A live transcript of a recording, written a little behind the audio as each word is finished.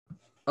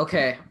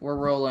Okay, we're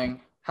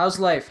rolling. How's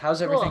life?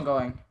 How's everything Cool.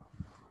 going?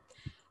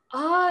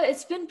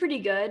 It's been pretty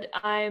good.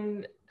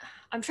 I'm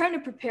trying to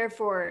prepare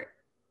for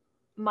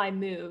my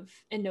move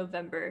in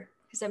November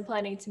because I'm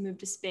planning to move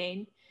to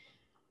Spain.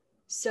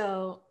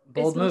 So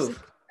Bold it's mostly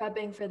move.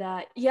 prepping for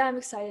that. Yeah, I'm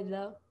excited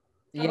though.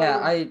 How about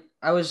Yeah, you?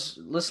 I was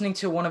listening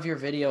to one of your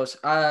videos,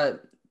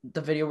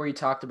 the video where you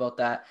talked about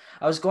that.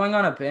 I was going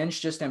on a binge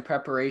just in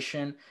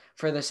preparation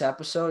for this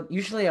episode.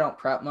 Usually I don't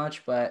prep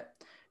much, but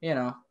you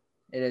know,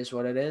 it is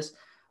what it is.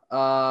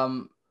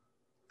 Um,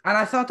 and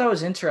I thought that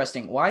was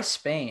interesting. Why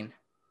Spain?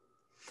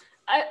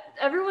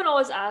 Everyone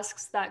always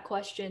asks that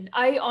question.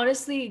 I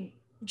honestly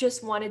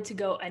just wanted to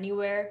go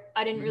anywhere.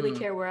 I didn't really Hmm.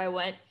 care where I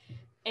went.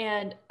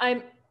 And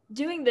I'm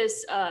doing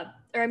this, or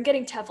I'm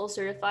getting TEFL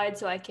certified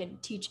so I can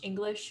teach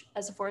English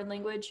as a foreign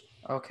language.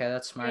 Okay,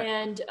 that's smart.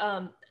 And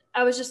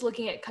I was just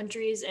looking at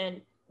countries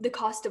and the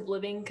cost of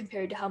living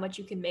compared to how much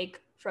you can make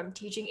from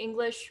teaching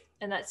English.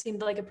 And that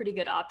seemed like a pretty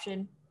good option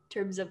in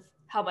terms of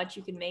how much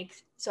you can make.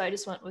 So I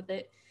just went with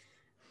it.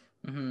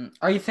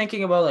 Are you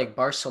thinking about like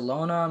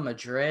Barcelona,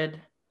 Madrid? I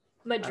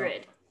don't.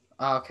 Madrid.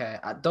 Oh, okay,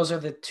 those are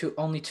the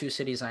only two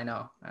cities I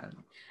know. And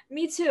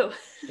Me too.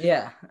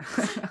 yeah.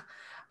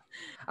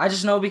 I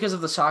just know because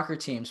of the soccer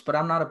teams, but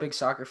I'm not a big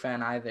soccer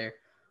fan either.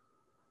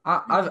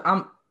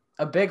 I'm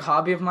a big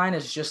hobby of mine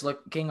is just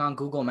looking on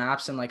Google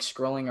Maps and like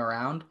scrolling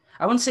around.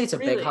 I wouldn't say it's a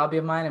big Really? hobby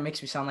of mine. It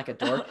makes me sound like a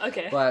dork,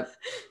 Okay. but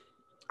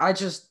I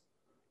just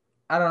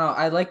I don't know.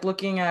 I like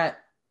looking at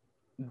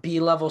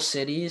B-level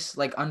cities,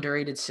 like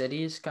underrated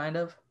cities, kind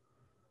of.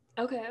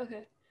 Okay,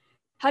 okay.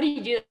 How do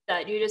you do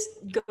that? Do you just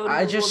go to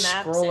I Google just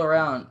Maps scroll and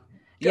around. go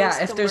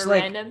Yeah, if there's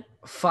somewhere like random?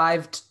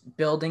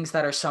 buildings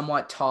that are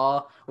somewhat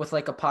tall with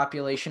like a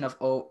population of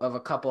a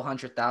couple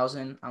hundred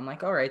thousand, I'm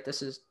like, all right,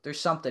 there's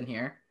something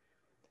here.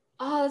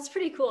 Oh, that's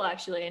pretty cool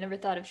actually. I never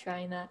thought of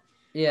trying that.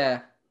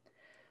 Yeah,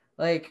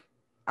 like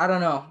I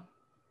don't know.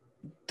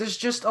 There's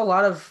just a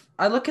lot of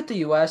I look at the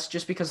US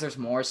just because there's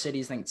more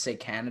cities than say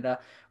Canada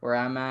where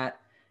I'm at,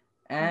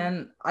 Mm.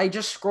 and I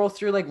just scroll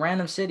through like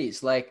random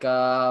cities like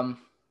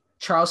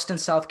Charleston,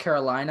 South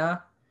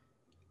Carolina.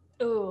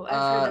 Oh, I've heard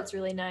Uh that's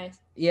really nice.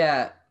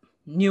 yeah,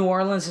 New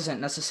Orleans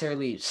isn't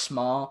necessarily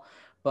small,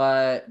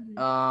 but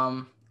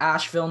Mhm.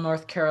 Asheville,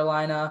 North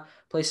Carolina,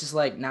 places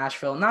like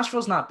Nashville.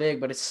 Nashville's not big,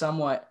 but it's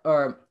somewhat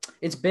or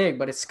it's big,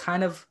 but it's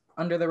kind of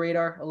under the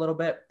radar a little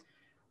bit.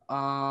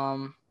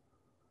 Um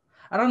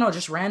I don't know,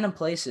 just random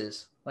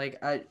places. Like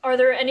I Are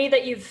there any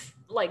that you've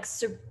like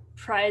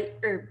surprised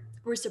or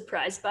were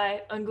surprised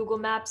by on Google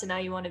Maps and now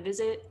you want to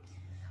visit?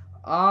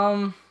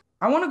 um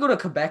I want to go to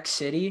Quebec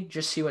City,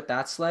 just see what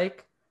that's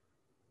like.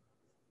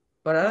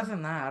 But other Mm.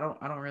 than that,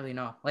 I don't really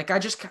know. Like I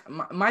just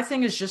my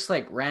thing is just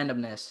like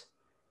randomness.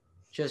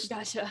 Just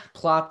Gotcha.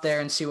 plop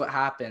there and see what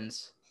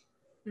happens.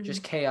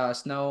 Just Mhm.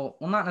 chaos. No,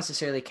 well, not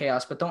necessarily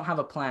chaos, but don't have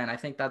a plan. I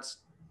think that's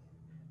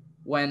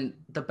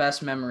when the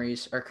best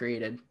memories are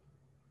created.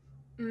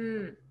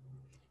 Mm.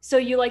 So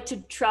you like to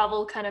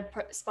travel kind of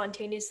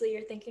spontaneously,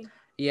 you're thinking?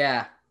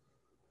 Yeah,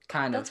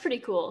 kind That's of. pretty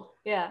cool.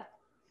 Yeah.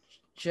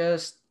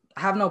 Just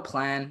have no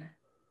plan.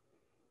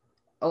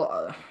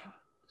 Uh,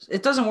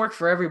 It doesn't work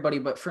for everybody,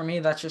 but for me,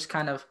 that's just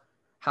kind of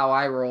how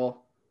I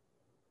roll.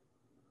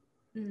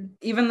 Mm.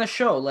 Even the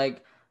show,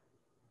 like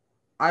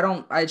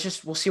I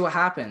just we'll see what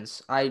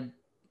happens. I'm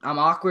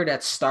awkward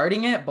at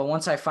starting it, but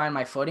once I find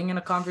my footing in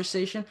a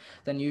conversation,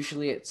 then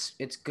usually it's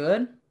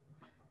good.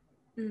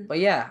 Mm. But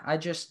yeah,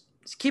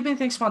 keeping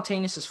things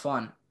spontaneous is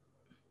fun.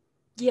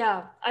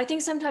 Yeah, I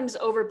think sometimes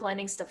over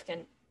planning stuff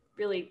can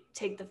really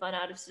take the fun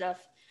out of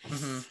stuff.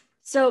 Hmm.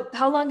 So,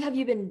 how long have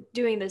you been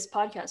doing this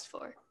podcast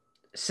for?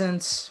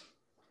 Since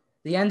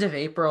the end of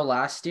April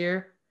last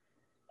year,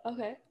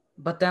 Okay.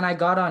 but then I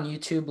got on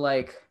YouTube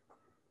like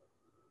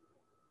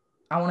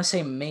I want to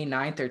say May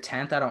 9th or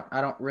 10th.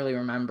 I don't really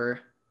remember.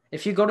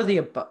 If you go to the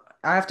about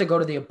I have to go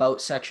to the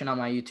about section on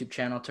my YouTube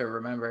channel to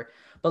remember.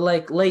 But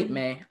like late Mm.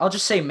 May. I'll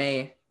just say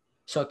May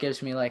so it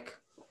gives me like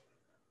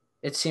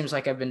it seems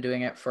like I've been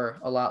doing it for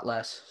a lot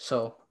less.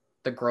 So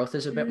the growth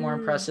is a bit more Mm,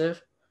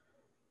 impressive.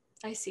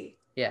 I see.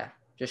 Yeah,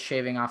 just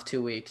shaving off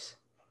 2 weeks.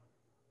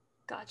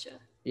 Gotcha.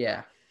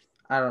 Yeah,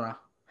 I don't know.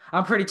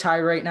 I'm pretty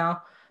tired right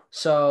now.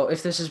 So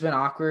if this has been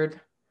awkward,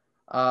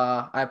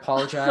 I Oh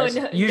apologize.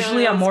 no, no,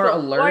 Usually no, I'm it's more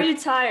cool. Why are alert. you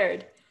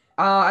tired?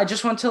 I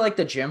just went to like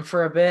the gym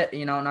for a bit,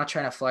 not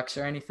trying to flex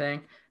or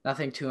anything.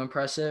 Nothing too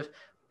impressive,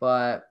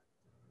 but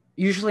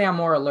usually I'm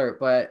more alert,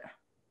 but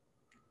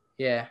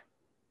yeah.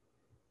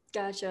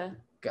 Gotcha.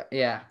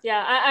 Yeah.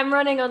 Yeah, I'm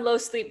running on low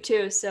sleep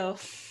too, so we're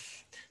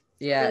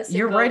Yeah, the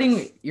same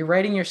boat. you're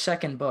writing your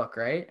second book,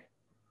 right?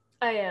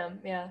 I am,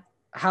 yeah.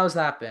 How's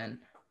that been?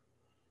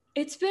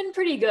 It's been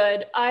pretty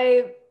good.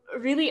 I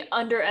really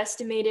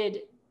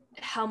underestimated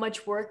how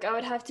much work I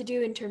would have to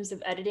do in terms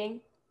of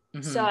editing.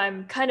 So Mhm.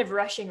 I'm kind of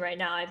rushing right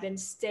now. I've been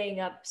staying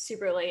up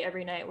super late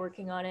every night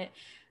working on it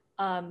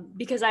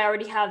because I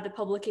already have the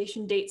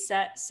publication date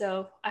set.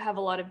 So I have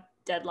a lot of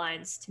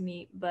deadlines to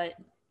meet. But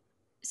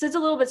so it's a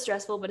little bit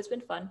stressful, but it's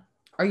been fun.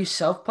 Are you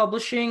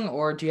self-publishing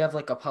or do you have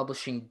like a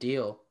publishing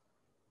deal?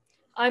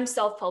 I'm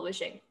self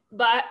publishing.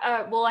 but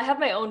well, I have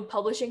my own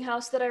publishing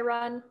house that I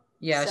run.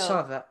 Yeah, I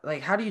saw So, that.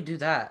 Like, how do you do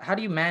that? How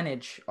do you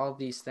manage all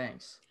these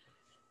things?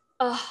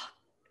 uh,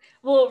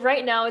 well,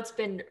 right now it's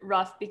been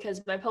rough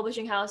because my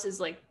publishing house is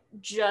like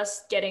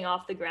just getting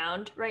off the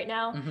ground right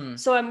now. Mm-hmm.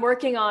 So I'm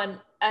working on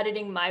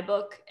editing my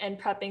book and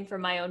prepping for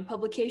my own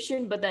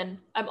publication, but then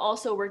I'm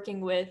also working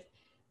with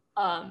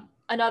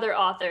another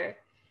author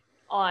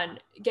on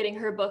getting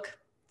her book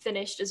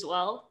finished as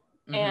well.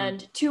 Mm-hmm.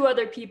 And two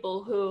other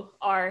people who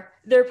are,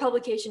 their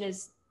publication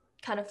is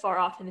kind of far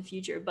off in the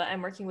future, but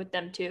I'm working with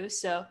them too.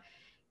 So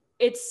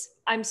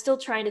I'm still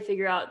trying to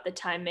figure out the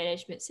time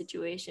management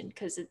situation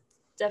because it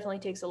definitely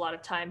takes a lot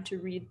of time to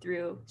read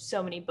through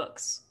so many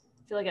books.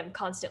 I feel like I'm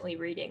constantly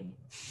reading.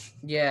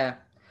 Yeah.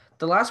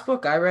 The last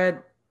book I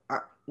read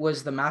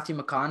was the Matthew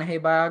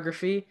McConaughey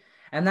biography.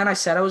 And then I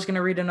said I was going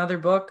to read another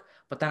book,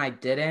 but then I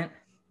didn't.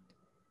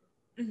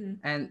 Mm-hmm.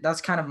 And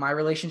that's kind of my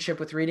relationship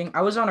with reading.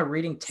 I was on a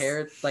reading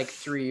tear like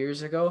 3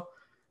 years ago,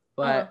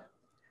 Uh-huh. but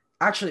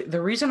actually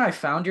the reason I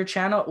found your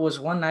channel was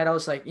one night I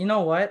was like, you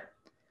know what?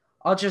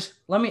 I'll just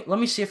let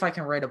me see if I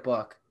can write a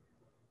book.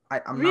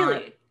 I'm not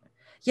Really?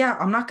 yeah,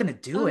 I'm not gonna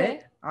do Okay.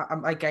 it.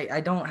 I'm like I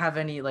don't have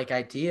any like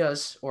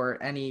ideas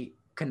or any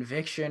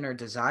conviction or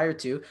desire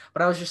to,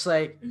 but I was just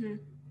like, Mm-hmm.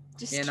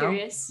 Just you know,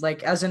 curious.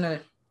 like as in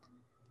a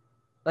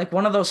like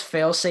one of those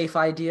fail-safe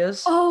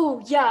ideas.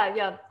 Oh, yeah,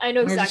 yeah. I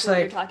know And you're just exactly what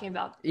you're like, talking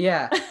about.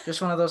 yeah,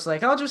 just one of those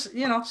like I'll just,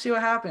 see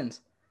what happens.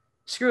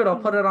 Screw it, I'll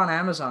put Mhm. it on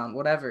Amazon,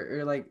 whatever,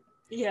 or like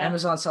Yeah.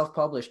 Amazon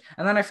self-publish.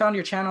 And then I found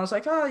your channel. I was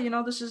like,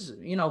 oh, this is,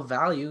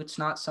 value. It's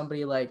not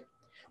somebody like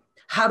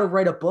how to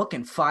write a book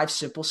in 5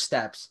 simple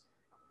steps.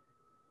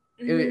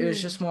 It was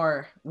Mm. just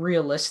more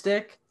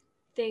realistic.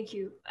 Thank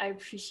you. I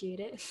appreciate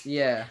it.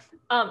 Yeah.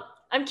 Um,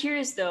 I'm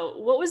curious though,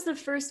 what was the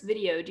first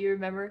video, do you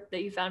remember,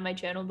 that you found my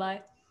channel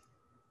by?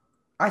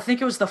 I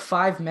think it was the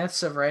 5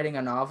 myths of writing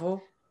a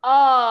novel.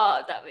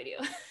 Oh, that video.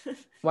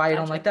 Why you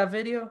don't like Gotcha. that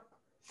video?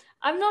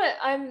 I'm not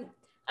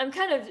I'm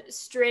kind of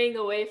straying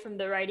away from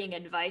the writing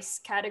advice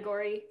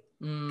category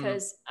Mm,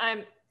 because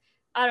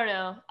I don't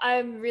know.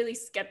 I'm really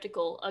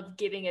skeptical of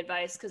giving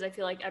advice because I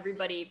feel like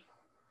everybody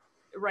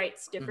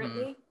writes mm-hmm,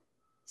 differently.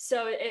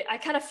 So I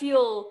kind of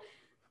feel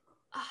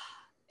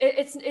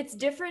it's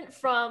different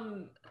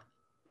from,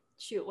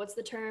 shoot, what's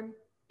the term?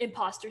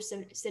 Imposter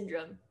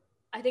syndrome.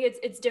 I think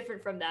it's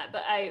different from that,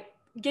 but I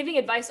giving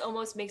advice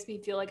almost makes me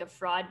feel like a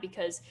fraud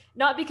because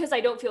not because I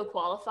don't feel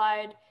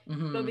qualified, but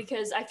mm-hmm.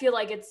 because I feel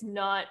like it's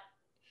not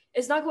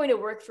going to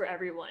work for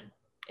everyone,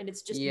 and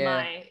it's just Yeah.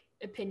 my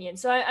opinion.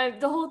 So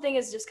the whole thing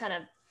is just kind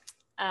of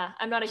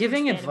I'm not a huge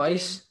Giving fan of doing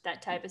advice,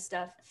 that type of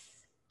stuff.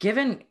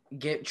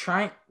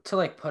 trying to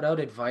like put out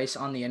advice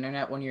on the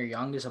internet when you're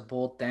young is a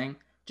bold thing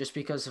just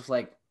because of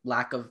like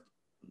lack of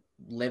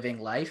living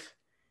life,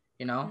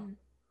 you know? Mm.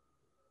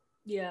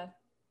 Yeah.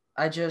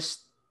 I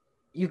just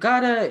you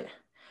gotta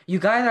you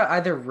gotta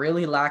either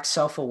really lack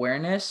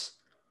self-awareness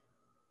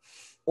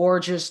or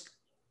just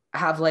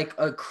have like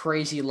a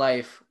crazy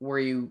life where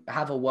you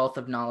have a wealth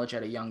of knowledge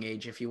at a young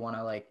age if you want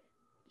to like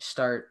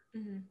start,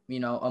 Hmm.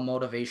 a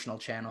motivational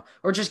channel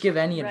or just give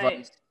any Right.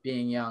 advice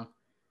being young.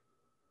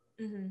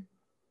 Hmm.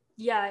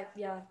 Yeah,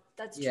 yeah,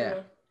 that's Yeah.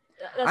 true.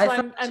 That's I why thought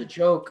I'm it was a I'm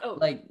joke, oh,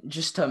 like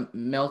just to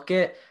milk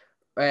it.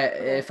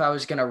 okay. If I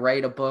was gonna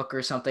write a book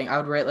or something, I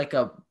would write like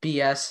a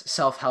BS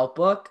self-help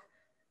book.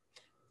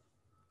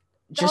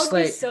 That Just would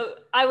be like so,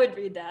 I would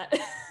read that.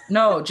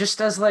 no, just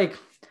as like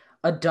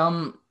a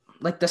dumb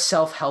like the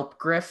self-help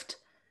grift.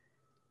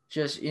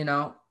 Just,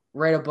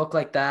 write a book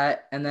like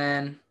that and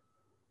then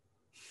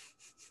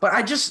but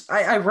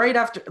I write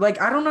after like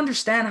I don't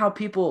understand how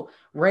people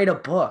write a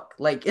book.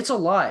 Like it's a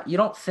lot. You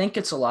don't think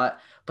it's a lot,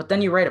 but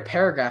then you write a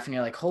paragraph and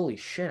you're like, holy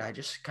shit, I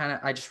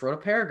just wrote a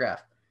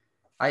paragraph.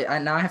 I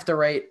now have to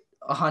write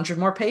 100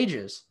 more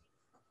pages.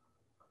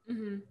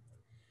 Hmm.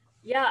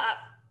 Yeah,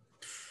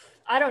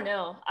 I don't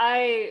know.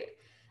 I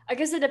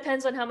guess it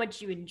depends on how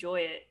much you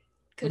enjoy it.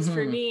 Because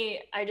for Hmm.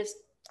 me, I just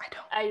I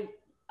don't. I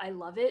I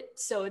love it,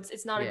 so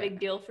it's not a Yeah. big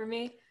deal for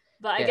me.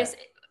 But I Yeah. guess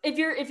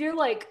if you're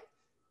like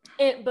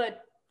it,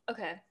 but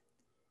okay,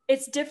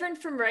 it's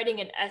different from writing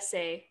an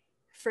essay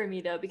for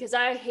me though, because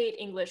I hate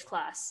English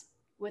class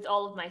with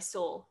all of my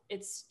soul.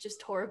 It's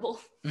just horrible.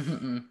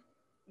 Hmm.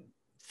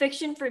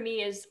 Fiction for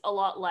me is a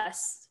lot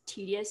less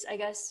tedious, I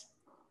guess.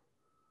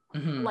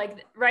 Hmm.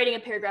 Like writing a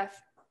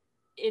paragraph,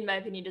 in my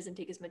opinion, doesn't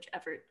take as much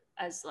effort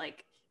as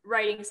like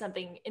writing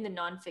something in the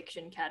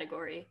nonfiction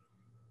category.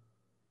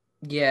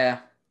 Yeah.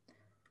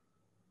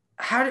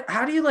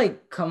 How do you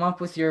like come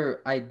up with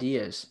your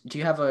ideas? Do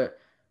you have a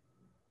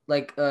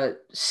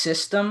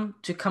system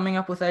to coming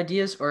up with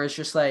ideas or it's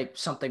just like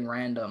something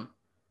random?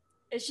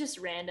 It's just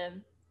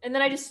random. And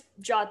then I just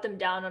jot them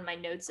down on my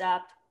notes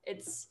app.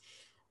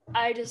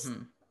 I just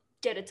Hmm.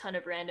 get a ton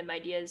of random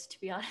ideas, to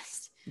be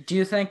honest. Do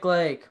you think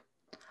like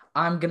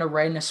I'm gonna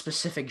write in a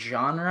specific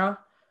genre,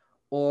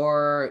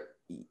 or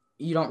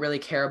you don't really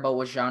care about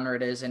what genre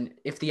it is, and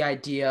if the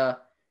idea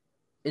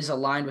is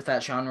aligned with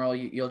that genre,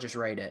 you'll just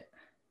write it.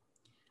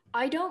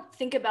 I don't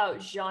think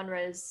about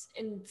genres.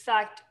 In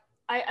fact,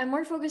 I'm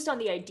more focused on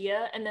the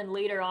idea, and then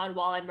later on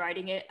while I'm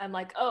writing it, I'm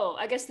like, oh,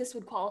 I guess this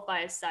would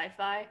qualify as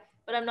sci-fi,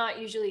 but I'm not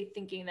usually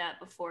thinking that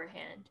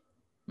beforehand.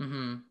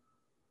 Mm-hmm.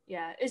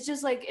 Yeah, it's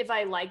just like if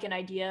I like an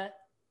idea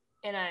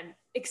and I'm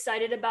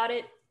excited about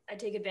it, I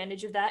take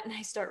advantage of that and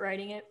I start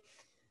writing it.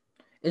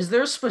 Is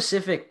there a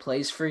specific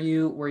place for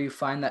you where you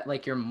find that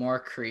like you're more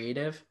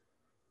creative?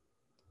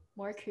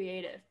 More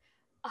creative.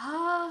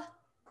 Ah,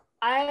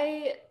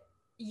 I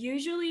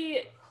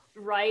usually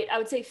write, I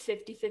would say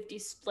 50-50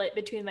 split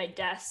between my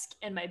desk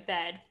and my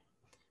bed.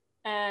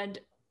 And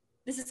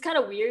this is kind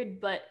of weird,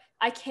 but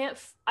I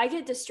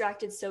get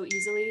distracted so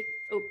easily.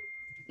 Oh,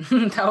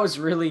 That was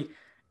really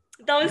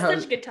that was that such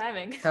was good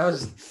timing. that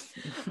was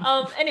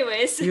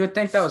Anyways, you would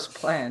think that was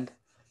planned.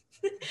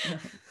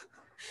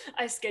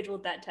 I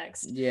scheduled that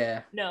text.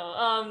 Yeah.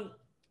 No,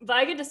 but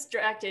I get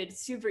distracted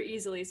super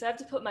easily. So I have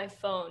to put my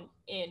phone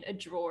in a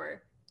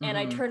drawer and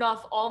I Mm-hmm. turn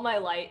off all my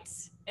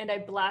lights and I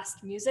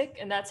blast music,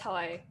 and that's how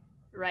I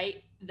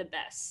write the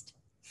best.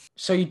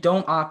 So you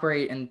don't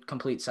operate in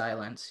complete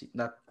silence.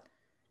 That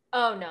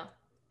Oh no.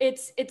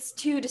 It's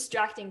too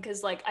distracting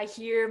because like I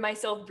hear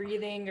myself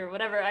breathing or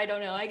whatever. I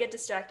don't know. I get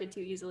distracted too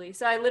easily.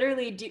 So I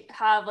literally do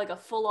have like a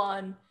full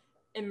on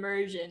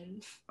immersion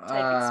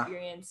type uh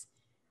experience.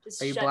 are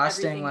Just you shut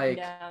blasting everything like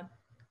down.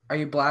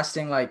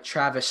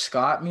 Travis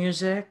Scott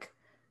music?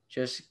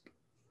 Just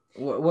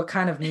what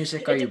kind of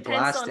music are It you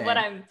depends on what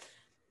blasting? I'm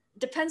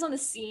depends on the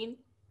scene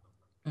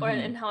or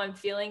Mm-hmm. and how I'm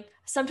feeling.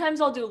 Sometimes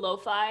I'll do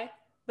lo-fi,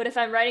 but if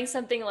I'm writing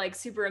something like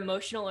super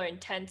emotional or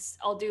intense,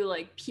 I'll do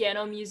like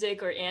piano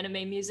music or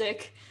anime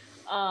music.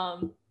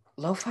 Um,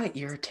 Lo-fi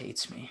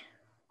irritates me.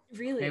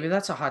 Maybe really?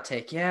 that's a hot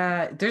take.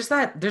 Yeah,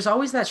 there's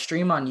always that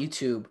stream on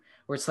YouTube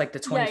where it's like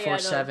the Yeah, yeah,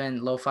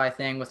 24/7 lo-fi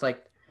thing with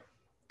like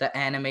the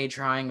anime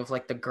drawing of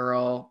like the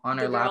girl on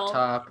the her girl.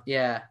 laptop.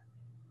 Yeah,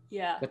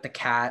 Yeah. with the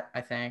cat,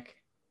 I think.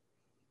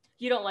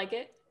 You don't like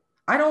it?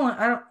 I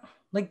don't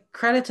like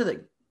credit to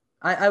the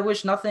I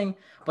wish nothing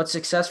but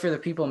success for the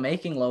people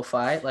making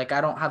lo-fi. Like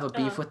I don't have a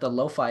beef Uh, with the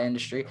lo-fi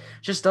industry. It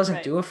just doesn't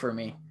right. do it for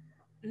me.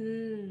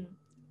 Mm. It's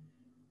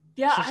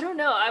Yeah, I just don't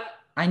know.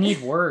 I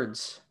need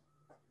words.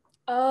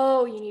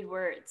 Oh, you need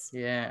words.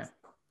 Yeah.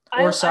 I Or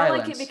I like it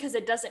silence. because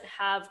it doesn't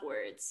have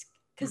words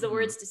because the Mm-hmm.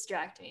 words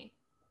distract me.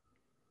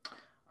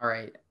 All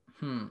right.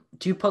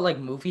 Do you put like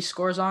movie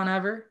scores on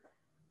ever?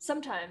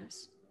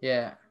 Sometimes.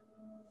 Yeah.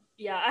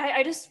 Yeah,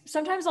 I just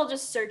sometimes I'll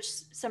just search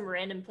some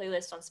random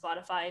playlist on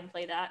Spotify and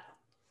play that.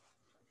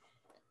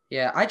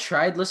 Yeah, I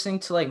tried listening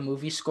to like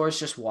movie scores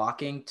just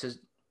walking to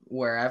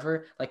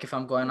wherever. Like if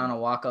I'm going on Mm. a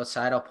walk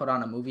outside, I'll put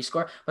on a movie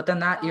score, but then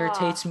that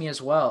irritates Ah, me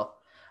as well.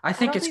 I I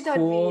think don't it's think that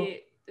would cool.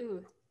 be.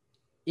 Ooh.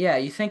 Yeah,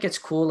 you think it's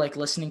cool like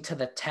listening to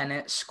the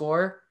Tenet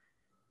score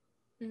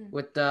Mm.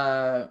 with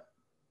the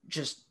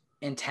just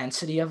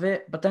intensity of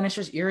it, but then it's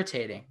just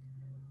irritating.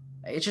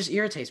 It just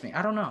irritates me.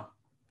 I don't know.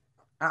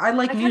 I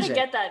like I kind of get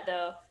music. that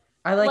though.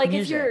 I like Like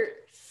music,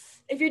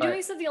 if you're doing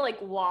but something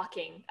like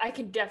walking, I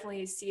can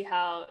definitely see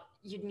how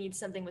you'd need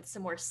something with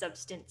some more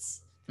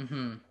substance.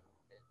 mhm.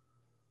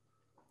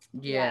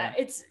 Yeah, Yeah.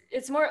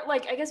 it's more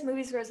like I guess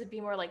movie scores would be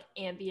more like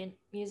ambient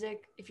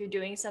music if you're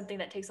doing something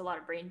that takes a lot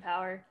of brain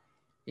power.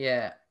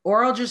 Yeah.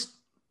 Or I'll just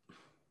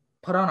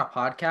put on a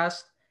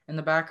podcast in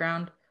the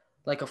background,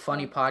 like a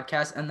funny Uh,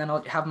 podcast, and then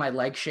I'll have my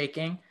legs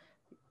shaking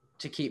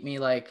to keep me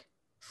like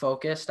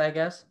focused, I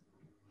guess.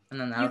 And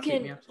then you that'll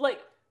keep me can up.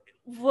 like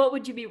what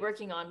would you be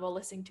working on while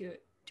listening to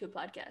a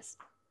podcast?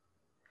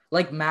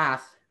 Like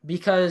math,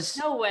 because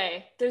No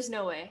way. There's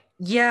no way.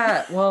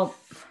 yeah, well,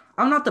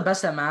 I'm not the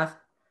best at math.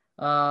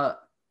 Uh,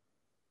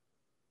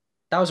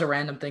 that was a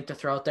random thing to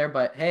throw out there,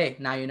 but hey,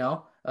 now you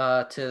know.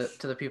 To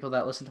the people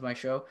that listen to my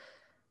show,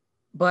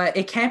 but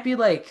it can't be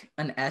like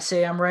an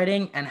essay I'm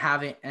writing and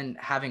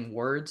having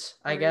words,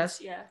 I Words,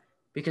 guess, yeah.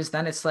 because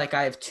then it's like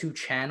I have two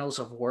channels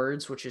of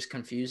words, which is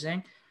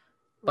confusing.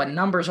 But Right.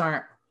 numbers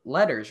aren't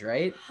letters,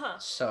 right? Huh.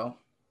 So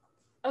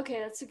Okay,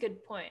 that's a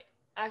good point.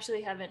 I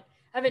actually haven't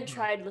mhm.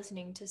 tried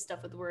listening to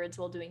stuff with words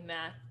while doing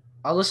math,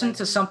 I'll but listen I to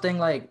can. something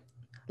like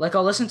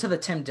I'll listen to the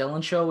Tim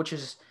Dillon show, which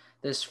is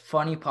this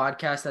funny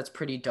podcast that's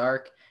pretty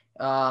dark.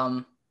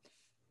 Um,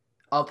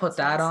 I'll put That's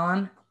that nice.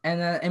 on, and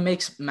then it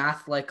makes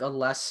math like a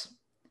less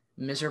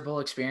miserable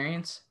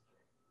experience.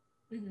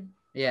 Hmm.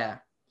 Yeah.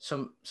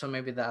 So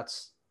maybe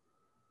that's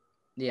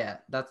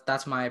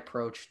my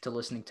approach to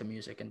listening to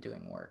music and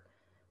doing work.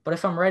 But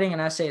if I'm writing an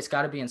essay, it's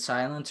got to be in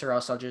silence, or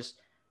else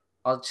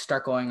I'll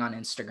start going on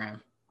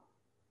Instagram.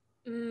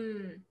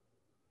 Mm,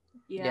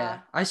 Yeah, yeah.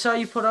 I saw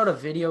you put out a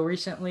video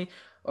recently,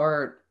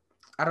 or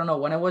I don't know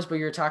when it was, but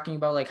you were talking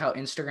about like how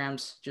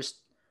Instagram's just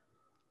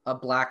a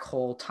black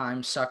hole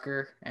time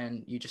sucker,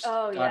 and you just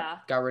Oh yeah.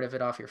 got rid of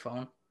it off your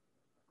phone.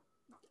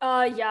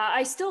 Yeah.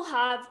 I still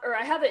have, or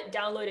I have it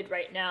downloaded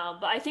right now.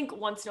 But I think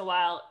once in a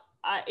while,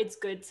 it's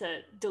good to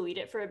delete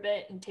it for a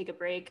bit and take a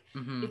break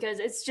Mm-hmm. because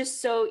it's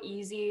just so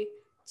easy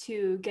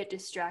to get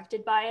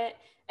distracted by it,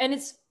 and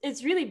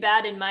it's really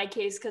bad in my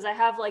case because I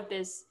have like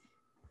this.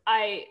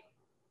 I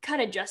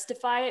kind of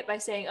justify it by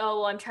saying, "Oh,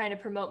 well, I'm trying to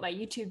promote my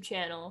YouTube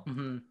channel,"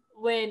 Mm-hmm.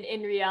 when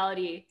in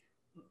reality,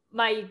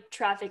 my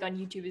traffic on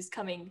YouTube is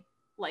coming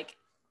like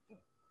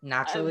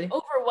Naturally.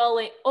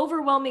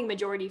 overwhelming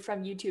majority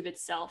from YouTube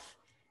itself.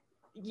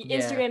 Yeah.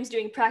 Instagram's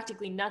doing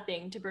practically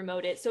nothing to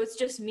promote it, so it's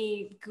just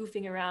me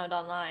goofing around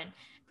online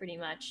pretty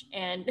much,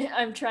 and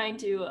I'm trying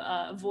to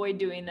avoid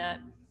doing that.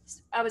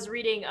 I was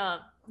reading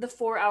the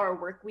 4 Hour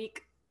Work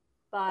Week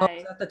Oh,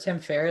 is by that the Tim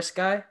Ferriss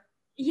guy?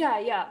 yeah. I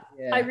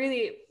Yeah.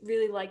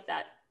 really like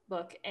that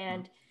book,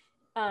 and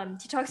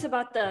he talks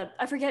about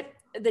I forget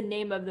the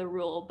name of the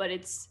rule, but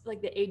it's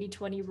like the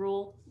 80-20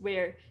 rule,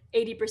 where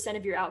 80%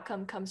 of your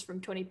outcome comes from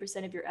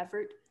 20% of your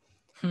effort.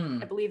 I Hmm.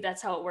 believe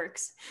that's how it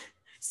works.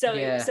 So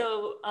Yeah.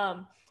 so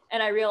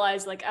and I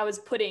realized like I was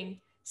putting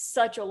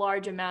such a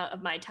large amount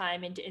of my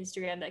time into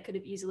Instagram that could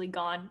have easily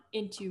gone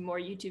into more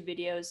YouTube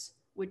videos,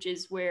 which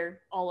is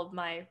where all of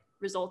my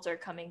results are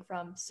coming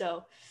from.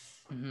 So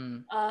Hmm.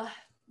 uh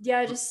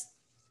yeah, just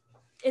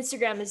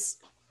Instagram It is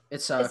a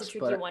sucks, tricky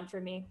but one for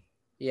me.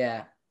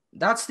 yeah.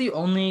 That's the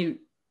only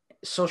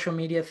social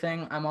media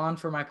thing I'm on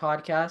for my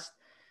podcast.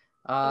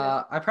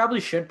 Okay. I probably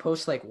should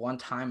post like one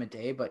time a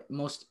day, but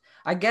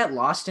I get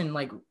lost in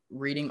like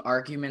reading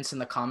arguments in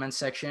the comment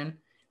section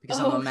because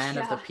I'm a Oh man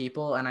of the yeah.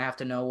 people and I have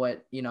to know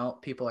what,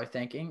 people are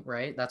thinking,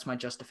 right? That's my Mm-hmm.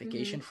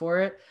 justification for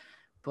it.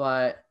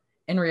 But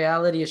in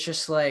reality, it's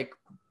just like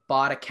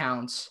bot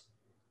accounts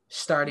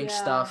starting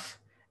Yeah. stuff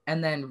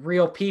and then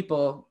real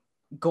people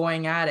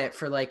going at it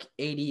for like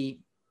 80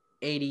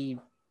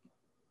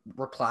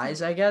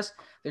 replies, I guess.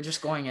 They're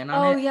just going in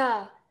on Oh it.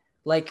 yeah.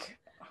 Like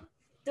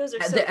Those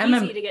are so the easy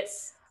MM to get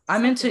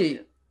I'm sucked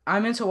into.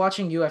 into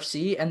watching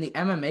UFC and the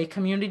MMA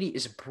community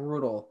is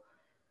brutal.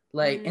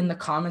 Like in the Mm.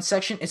 comment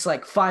section, it's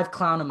like 5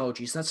 clown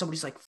emojis. Then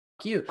somebody's like,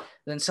 "Fuck you."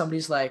 Then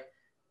somebody's like,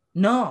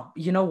 "No,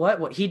 you know what?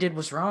 What he did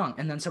was wrong."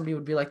 And then somebody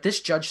would be like, "This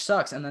judge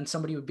sucks." And then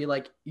somebody would be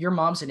like, "Your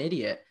mom's an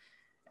idiot."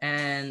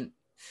 And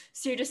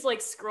So you're just like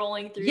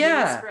scrolling through these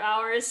yeah, for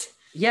hours.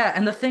 yeah.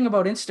 And the thing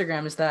about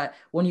Instagram is that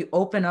when you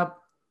open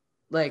up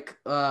like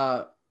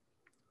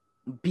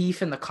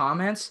beef in the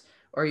comments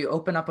or you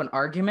open up an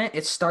argument,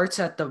 it starts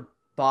at the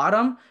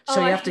bottom. So Oh,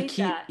 you I have to hate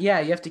keep that. yeah,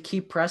 you have to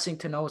keep pressing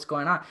to know what's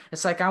going on.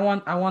 It's like I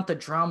want the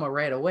drama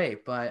right away,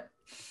 but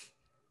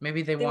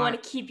maybe they They want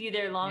want to keep you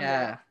there longer.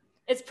 yeah.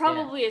 It's Yeah.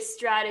 probably a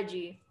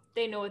strategy.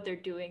 They know what they're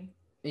doing.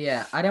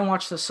 Yeah, I didn't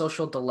watch The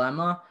Social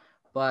Dilemma,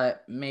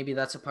 but maybe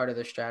that's a part of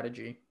their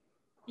strategy.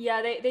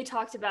 Yeah, they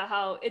talked about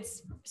how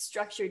it's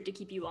structured to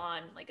keep you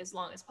on like as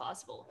long as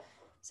possible.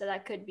 So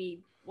that could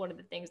be one of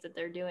the things that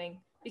they're doing.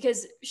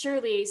 Because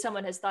surely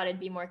someone has thought it'd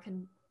be more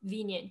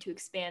convenient to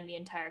expand the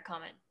entire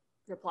comment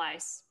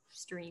replies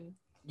stream.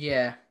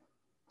 Yeah.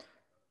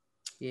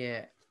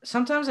 Yeah.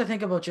 Sometimes I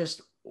think about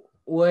just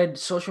would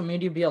social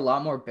media be a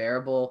lot more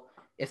bearable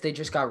if they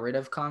just got rid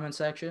of comment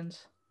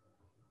sections?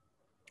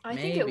 I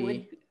think it would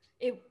Maybe.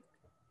 it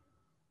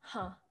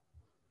huh.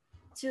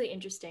 It's really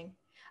interesting.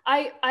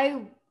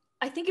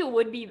 I think it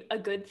would be a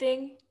good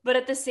thing, but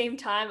at the same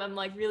time, I'm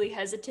like really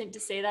hesitant to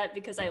say that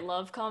because I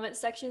love comment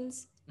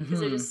sections because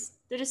Hmm.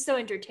 they're just so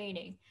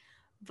entertaining.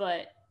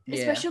 But Yeah.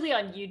 especially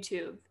on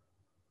YouTube,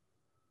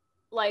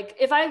 like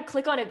if I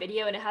click on a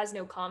video and it has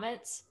no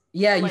comments,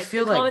 Yeah, you like the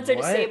feel like comments are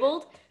what?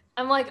 disabled,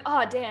 I'm like,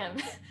 oh damn,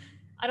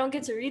 I don't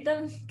get to read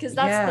them because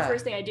that's the Yeah.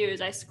 first thing I do is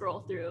I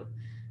scroll through.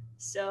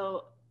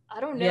 So I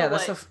don't know Yeah,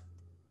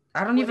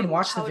 I don't even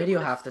watch the how it video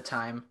would have. half the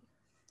time.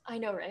 I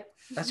know, right?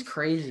 That's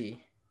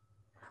crazy.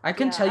 I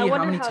can Yeah, tell I you how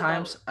wonder many how that would.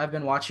 times I've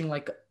been watching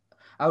like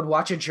I would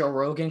watch a Joe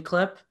Rogan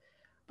clip,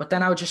 but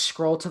then I would just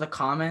scroll to the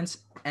comments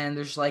and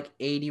there's like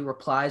 80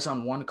 replies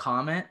on one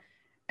comment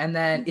and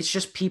then it's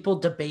just people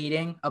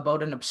debating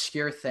about an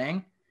obscure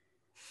thing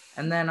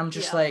and then I'm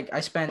just Yeah, like I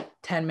spent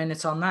 10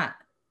 minutes on that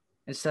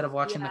instead of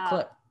watching the yeah,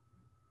 clip.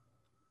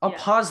 I'll yeah.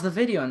 pause the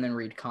video and then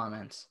read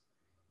comments.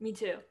 Me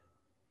too.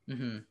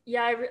 Mhm.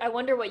 Yeah, I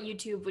wonder what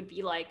YouTube would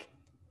be like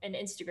and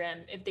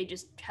Instagram if they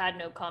just had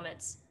no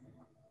comments.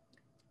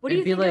 What do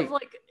It'd you be think of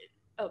like like?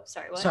 Oh,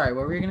 sorry. What? sorry,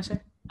 what were you going to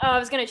say? Oh, I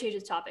was gonna change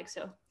the topic.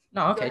 So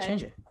No, go okay, ahead.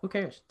 change it. Who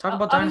cares? Talk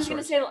about I was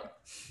gonna dinosaurs.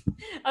 say.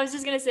 I was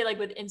just gonna say like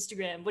with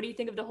Instagram. What do you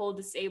think of the whole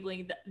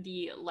disabling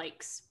the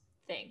likes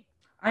thing?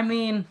 I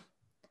mean,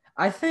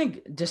 I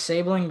think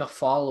disabling the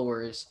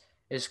followers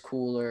is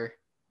cooler,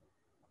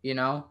 you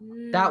know?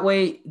 That Mm.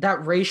 way,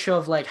 that ratio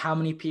of like how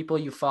many people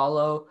you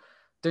follow,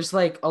 there's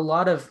like a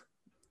lot of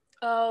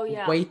Oh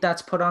yeah, weight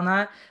that's put on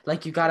that.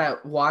 Like you yeah,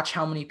 gotta watch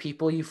how many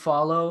people you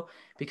follow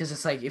because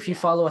it's like if you yeah.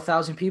 follow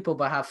 1,000 people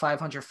but have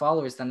 500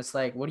 followers, then it's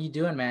like, what are you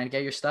doing, man?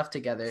 Get your stuff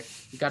together.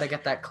 You gotta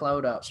get that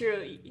clout up.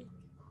 True.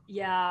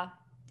 Yeah.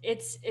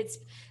 It's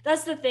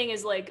that's the thing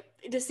is like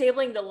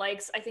disabling the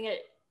likes. I think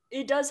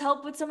it does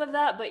help with some of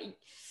that, but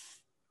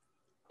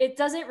it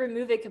doesn't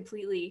remove it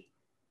completely.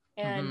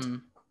 And Mm-hmm.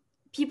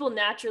 people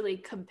naturally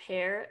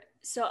compare.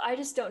 So I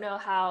just don't know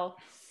how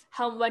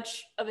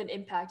much of an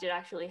impact it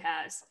actually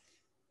has.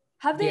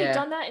 Have they Yeah.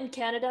 done that in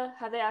Canada?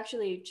 Have they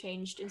actually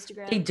changed They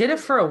Instagram? did it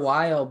Because for a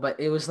while, but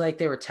it was like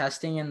they were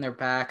testing in their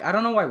back. I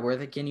don't know why we're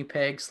the guinea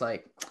pigs,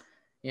 like,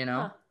 you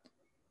know.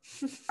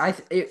 huh.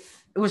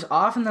 It was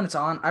off and then it's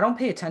on. I don't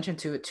pay attention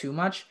to it too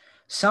much. Mm,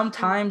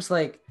 Sometimes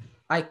like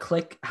I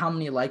click how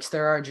many likes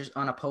there are just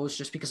on a post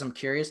just because I'm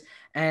curious,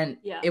 and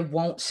Yeah. it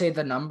won't say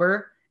the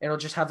number. It'll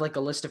just have like a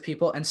list of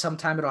people, and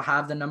sometime it'll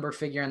have the number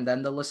figure and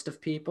then the list of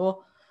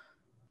people.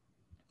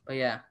 But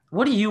yeah,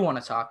 what do you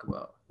want to talk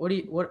about? What are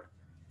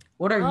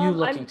you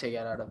looking I'm to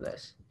get out of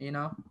this? You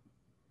know?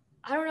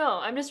 I don't know.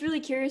 I'm just really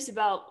curious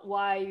about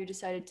why you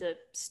decided to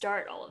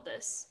start all of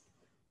this,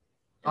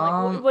 and like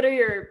Um, what are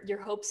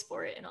your hopes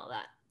for it and all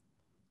that.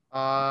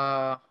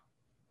 uh,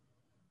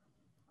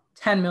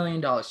 $10 million.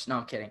 No,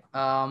 I'm kidding.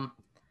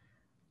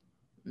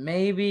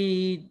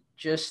 Maybe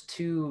just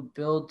to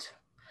build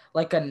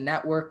like a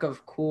network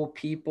of cool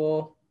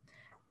people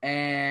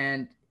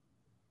and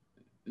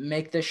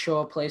make this show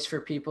a place for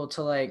people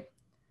to like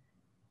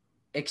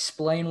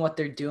explain what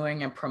they're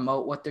doing and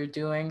promote what they're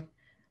doing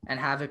and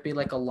have it be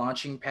like a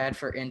launching pad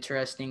for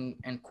interesting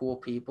and cool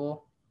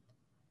people.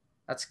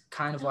 That's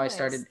kind of why I Nice.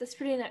 started. That's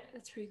pretty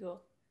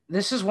cool.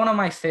 This is one of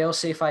my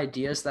fail-safe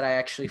ideas that I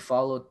actually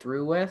followed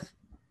through with.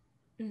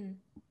 Mm-hmm.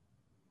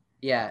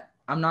 Yeah,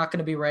 I'm not going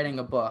to be writing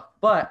a book,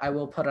 but I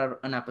will put out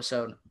an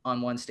episode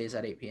on Wednesdays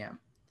at 8 p.m.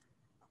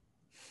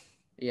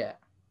 Yeah.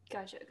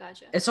 Gotcha.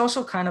 It's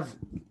also kind of,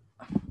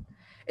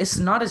 it's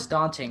not as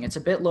daunting. It's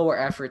a bit lower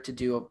effort to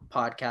do a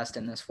podcast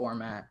in this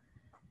format,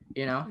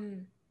 you know?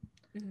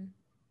 Mm-hmm.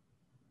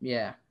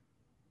 Yeah.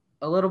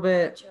 A little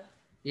bit. Gotcha.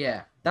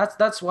 Yeah.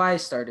 That's why I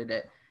started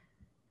it.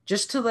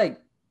 Just to like,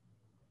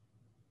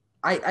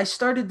 I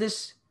started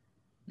this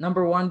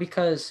number one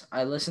because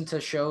I listen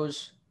to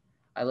shows,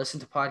 I listen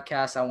to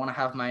podcasts, I want to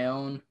have my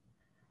own.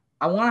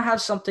 I want to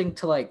have something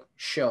to like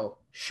show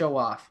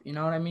off. You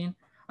know what I mean?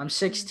 I'm Mm-hmm.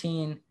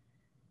 16.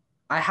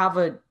 I have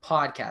a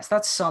podcast.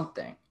 That's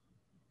something,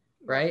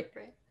 right?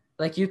 Right.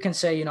 Like you can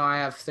say, I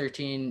have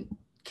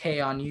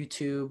 13K on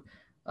YouTube.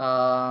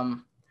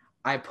 Um,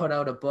 I put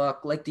out a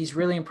book, like these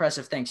really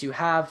impressive things. You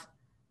have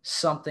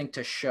something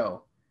to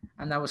show.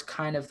 And that was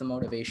kind of the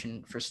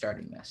motivation for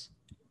starting this.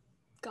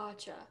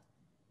 Gotcha.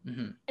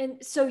 Mm-hmm.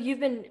 And so you've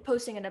been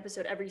posting an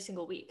episode every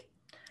single week.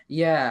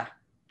 Yeah,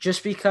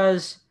 just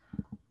because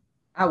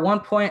at one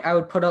point I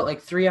would put out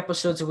like 3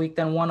 episodes a week,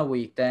 then one a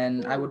week,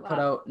 then I Ooh, would put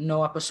wow. out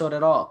no episode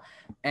at all.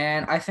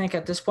 And I think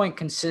at this point,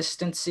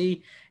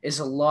 consistency is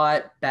a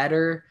lot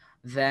better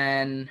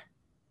than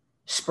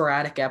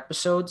sporadic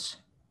episodes.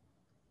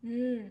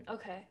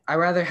 Okay. I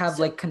rather have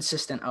So like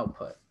consistent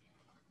output.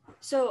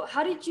 so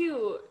how did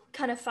you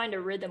kind of find a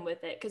rhythm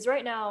with it? Because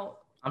right now,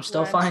 I'm what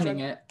still I'm finding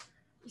struggling, it.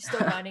 still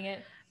finding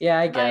it. Yeah,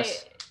 I My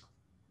guess.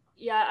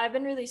 Yeah, I've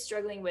been really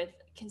struggling with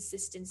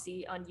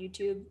consistency on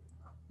YouTube,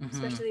 Mm-hmm.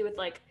 especially with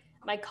like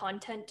my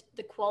content.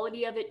 The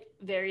quality of it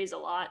varies a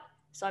lot,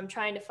 so I'm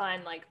trying to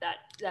find like I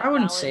that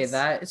wouldn't say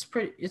balance.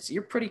 that.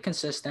 You're pretty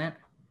consistent.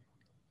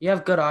 You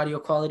have good audio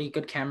quality,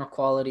 good camera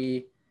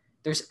quality.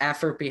 There's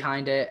effort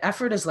behind it.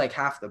 Effort is like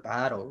half the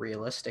battle,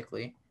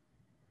 realistically.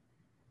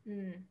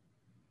 Hmm,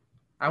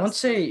 I I wouldn't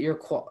say see.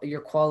 your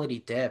quality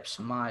dips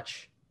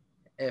much,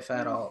 if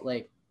at Hmm, all.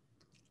 Like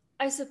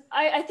I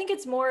think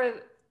it's more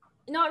of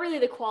not really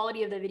the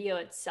quality of the video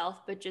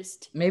itself, but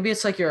just maybe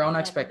it's like your own the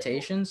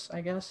expectations, I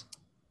guess.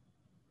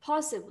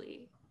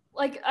 possibly.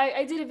 Like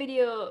I did a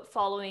video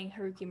following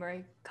Haruki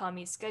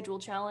Murakami's schedule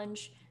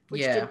challenge,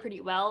 which Yeah. did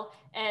pretty well.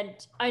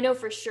 And I know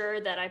for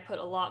sure that I put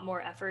a lot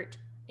more effort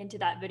into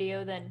that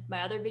video than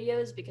my other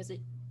videos because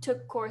it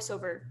took course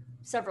over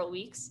several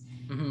weeks.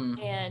 Mm-hmm.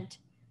 And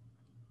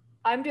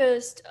I'm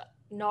just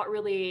not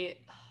really,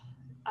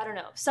 I don't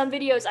know. Some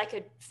videos I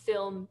could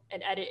film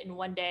and edit in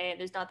one day, and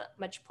there's not that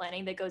much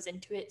planning that goes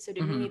into it. So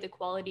to Mm-hmm. me, the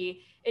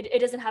quality, it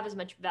doesn't have as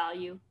much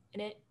value in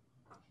it.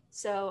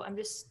 So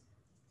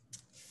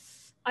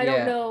I don't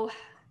Yeah. know.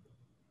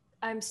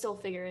 I'm still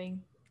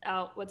figuring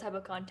out what type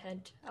of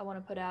content I want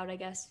to put out, I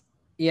guess.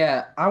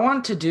 Yeah. I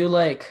want to do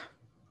like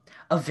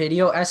a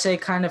video essay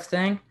kind of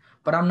thing,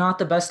 but I'm not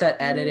the best at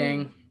Mm,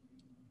 editing.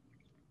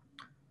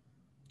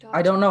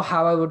 I don't gotcha. know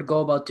how I would go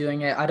about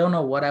doing it. I don't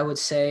know what I would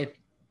say.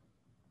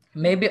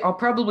 Mm. Maybe I'll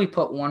probably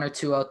put one or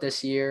two out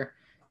this year,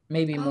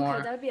 maybe Oh, okay,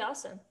 more. that would be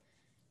awesome.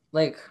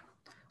 Like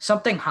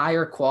something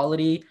higher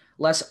quality,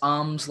 less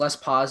ums, less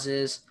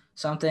pauses,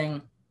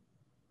 something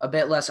a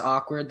bit less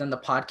awkward than the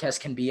podcast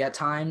can be at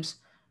times.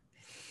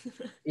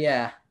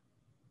 Yeah,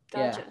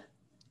 yeah. Gotcha.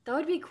 That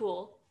would be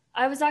cool.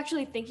 I was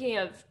actually thinking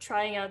of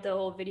trying out the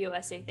whole video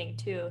essay thing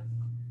too.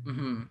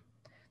 Mm-hmm.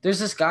 There's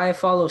this guy I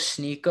follow,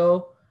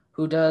 Sneeko,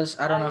 who does.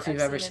 I don't know if you've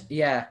I've ever. seen him.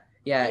 Yeah,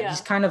 yeah. He's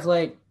Yeah. kind of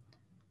like,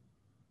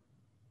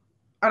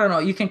 I don't know.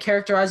 You can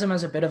characterize him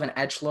as a bit of an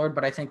edgelord,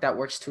 but I think that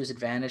works to his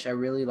advantage. I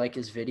really like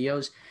his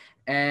videos,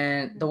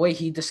 and the Mhm. way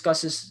he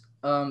discusses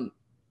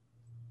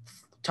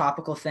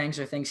topical things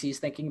or things he's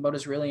thinking about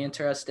is really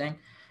interesting.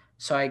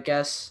 So I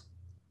guess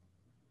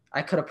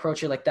I could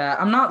approach it like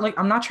that. I'm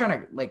not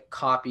trying to like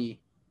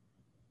copy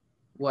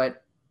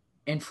what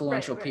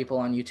influential Right. people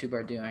on YouTube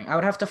are doing. I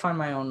would have to find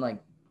my own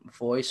like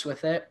voice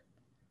with it.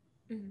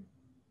 Mhm.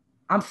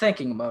 I'm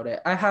thinking about it.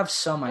 I have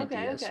some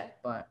ideas, Okay.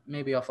 but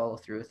maybe I'll follow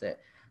through with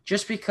it.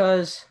 Just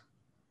because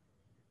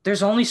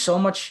there's only so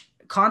much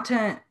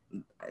content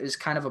is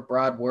kind of a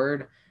broad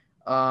word.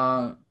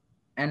 And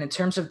And in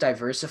terms of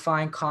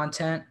diversifying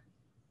content,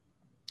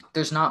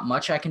 there's not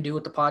much I can do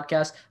with the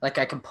podcast. Like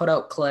I can put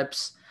out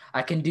clips,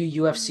 I can do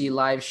UFC Mhm.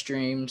 live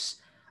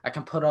streams, I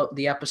can put out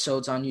the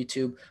episodes on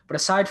YouTube. But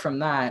aside from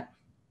that,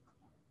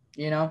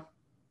 you know,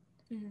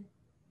 Mhm.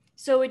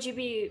 So would you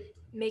be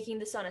making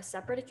this on a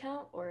separate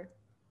account or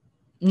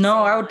the no,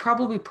 same I would one?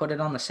 probably put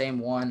it on the same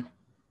one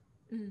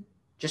Mhm.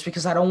 just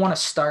because I don't want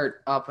to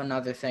start up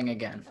another thing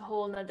again. A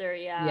whole nother,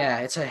 yeah. Yeah,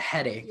 it's a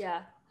headache.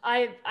 Yeah.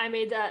 I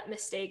made that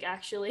mistake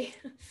actually.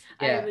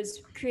 I Yeah.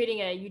 was creating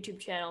a YouTube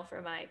channel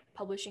for my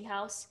publishing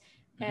house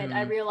and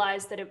I Hmm.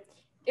 realized that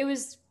it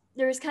was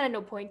there was kind of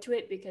no point to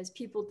it because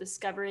people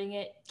discovering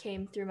it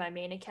came through my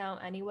main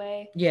account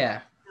anyway.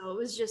 Yeah. So it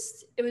was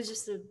just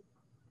a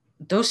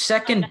Those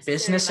second unnecessary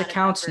business amount of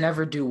accounts effort.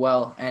 never do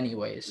well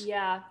anyways.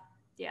 Yeah.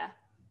 Yeah.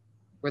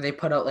 Where they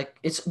put out like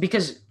it's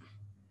because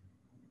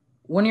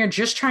when you're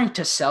just trying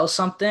to sell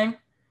something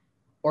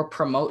or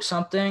promote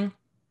something,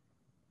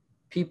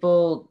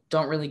 people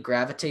don't really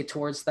gravitate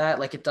towards that.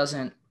 Like it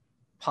doesn't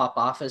pop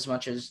off as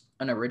much as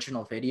an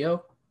original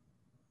video.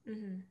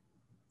 Mhm.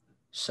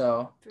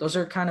 So For those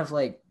are sure. kind of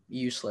like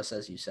useless,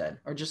 as you said,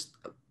 or just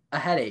a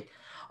headache.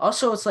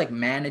 Also, it's like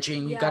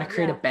managing. You got to Yeah,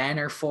 create a yeah.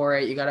 banner for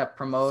it. You got to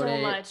promote So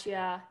it. much,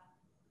 yeah.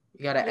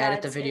 You got to Yeah,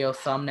 edit the video it's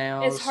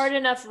thumbnails. hard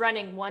enough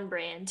running one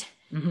brand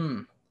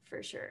Hmm.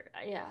 for sure.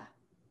 Yeah.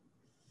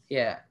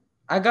 Yeah.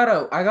 I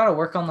gotta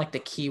work on like the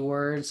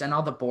keywords and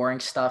all the boring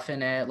stuff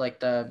in it,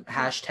 like the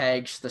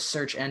hashtags, the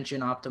search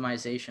engine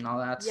optimization, all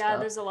that Yeah, stuff.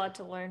 there's a lot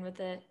to learn with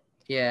it.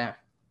 Yeah.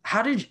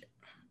 How did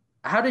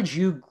how did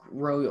you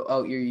grow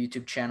out your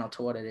YouTube channel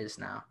to what it is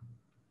now?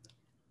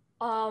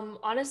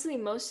 Honestly,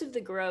 most of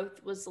the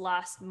growth was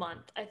last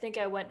month. I think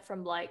I went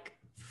from like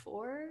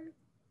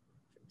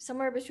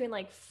somewhere between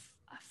like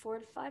 4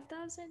 to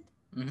 5,000,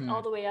 all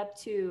Hmm. the way up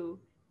to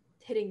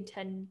hitting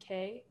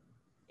 10K.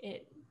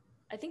 It,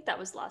 I think that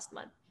was last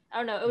month. I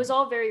don't know. It was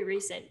all very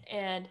recent,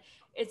 and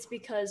it's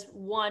because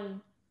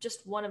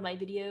just one of my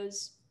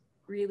videos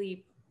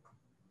really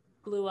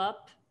blew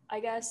up. I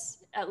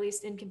guess at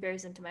least in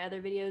comparison to my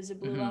other videos, it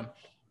blew Hmm. up.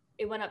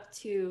 It went up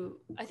to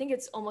I think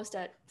it's almost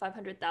at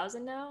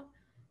 500,000 now.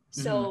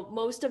 Hmm. So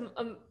most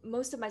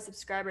of my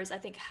subscribers, I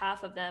think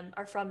half of them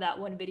are from that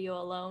one video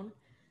alone.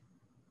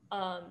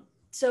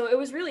 So it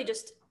was really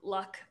just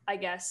luck, I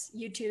guess.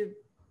 YouTube,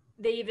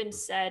 they even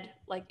said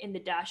like in the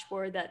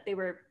dashboard that they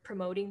were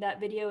promoting that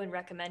video and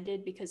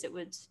recommended because it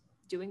was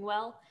doing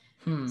well.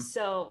 Hmm.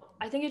 So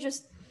I think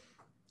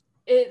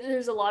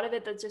there's a lot of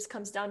it that just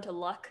comes down to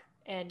luck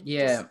and just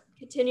Yeah.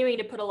 continuing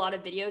to put a lot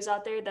of videos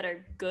out there that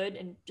are good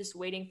and just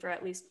waiting for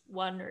at least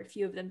one or a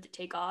few of them to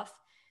take off,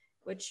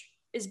 which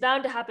is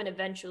bound to happen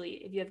eventually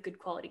if you have good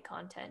quality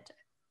content.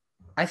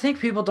 I think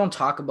people don't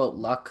talk about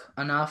luck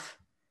enough.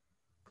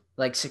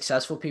 Like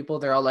successful people,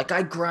 they're all like,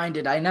 I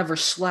grinded, I never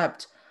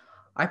slept.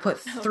 I put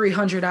Oh, really?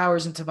 300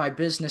 hours into my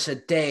business a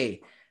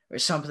day or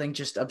something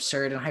just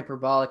absurd and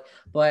hyperbolic.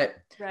 But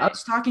I Right.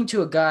 was talking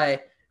to a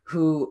guy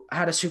who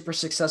had a super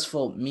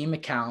successful meme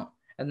account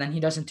and then he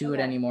doesn't do it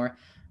Okay. anymore.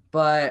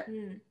 But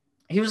Mm,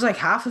 he was like,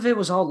 half of it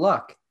was all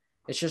luck.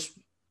 It's just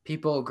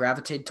people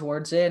gravitated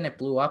towards it and it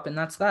blew up and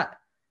that's that.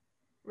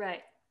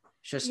 right.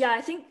 It's just Yeah,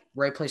 I think.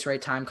 right place,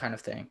 right time kind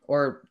of thing.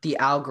 Or the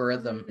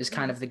algorithm is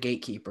kind Mm-hmm. of the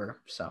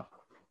gatekeeper. So,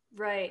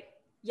 Right.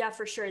 Yeah,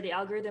 for sure. The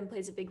algorithm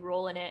plays a big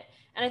role in it.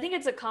 And I think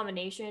it's a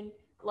combination.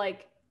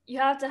 Like, you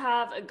have to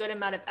have a good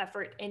amount of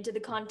effort into the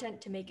content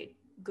to make it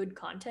good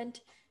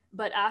content.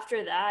 But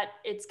after that,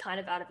 it's kind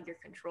of out of your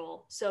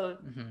control. So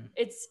mhm.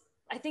 it's,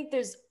 I think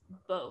there's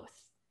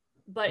both,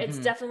 but it's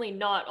Mhm. definitely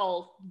not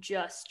all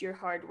just your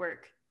hard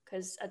work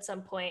because at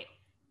some point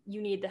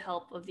you need the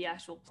help of the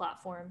actual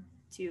platform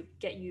to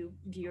get you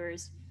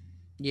viewers.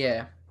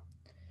 Yeah.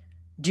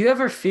 Do you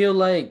ever feel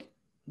like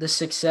the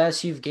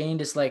success you've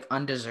gained is like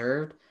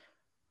undeserved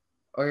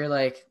or you're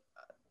like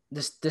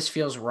this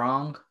feels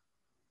wrong?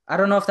 I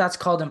don't know if that's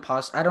called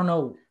imposter. I don't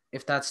know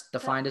if that's That,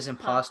 defined as huh?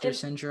 imposter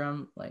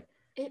syndrome like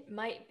It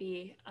might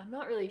be. I'm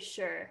not really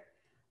sure.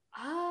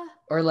 Ah,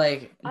 or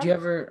like do you I'm.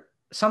 ever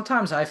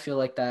sometimes I feel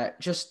like that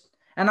just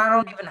and I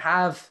don't Mm, even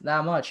have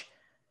that much.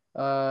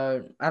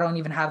 I don't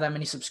even have that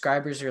many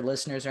subscribers or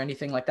listeners or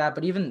anything like that,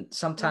 but even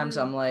sometimes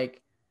mm, I'm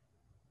like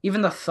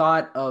even the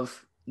thought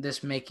of this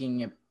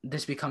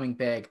becoming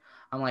big,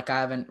 I'm like I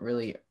haven't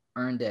really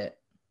earned it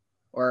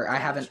or I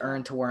haven't gotcha.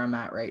 earned to where I'm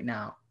at right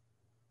now.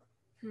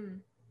 Hmm.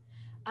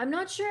 I'm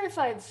not sure if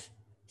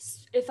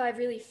I've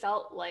really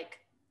felt like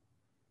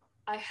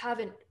I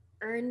haven't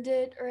earned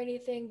it or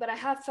anything, but I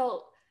have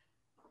felt,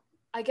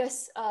 I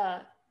guess,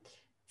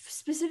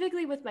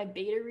 specifically with my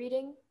beta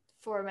reading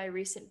for my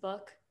recent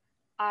book,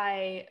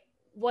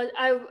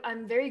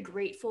 I'm very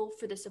grateful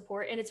for the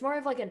support, and it's more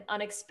of like an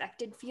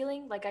unexpected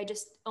feeling. Like I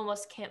just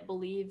almost can't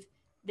believe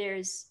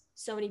there's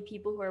so many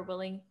people who are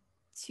willing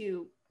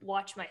to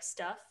watch my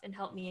stuff and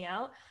help me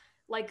out.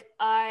 Like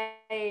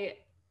I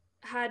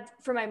had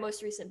for my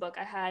most recent book,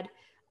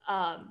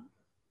 um,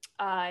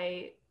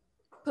 I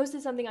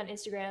posted something on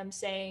Instagram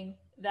saying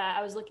that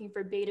I was looking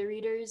for beta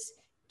readers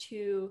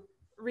to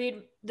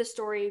read the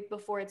story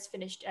before it's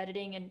finished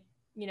editing and,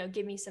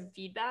 give me some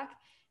feedback.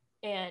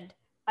 And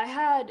I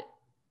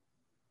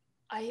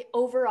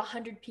over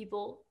 100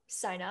 people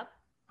sign up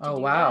to Oh, do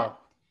that. wow.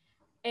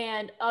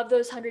 And of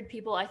those 100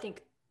 people, I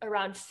think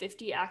around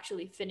 50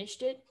 actually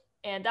finished it.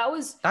 And that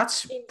was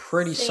That's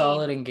pretty insane.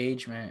 solid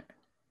engagement.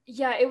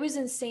 Yeah, it was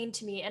insane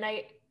to me. And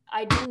I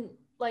didn't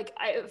like,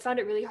 I found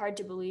it really hard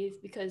to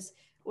believe because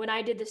when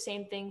I did the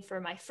same thing for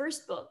my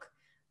first book,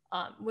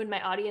 when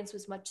my audience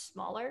was much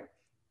smaller,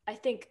 I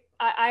think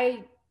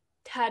I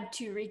had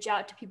to reach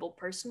out to people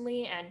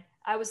personally, and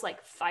I was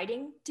like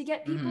fighting to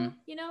get Mm-hmm.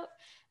 people.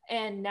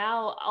 And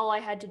now all I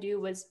had to do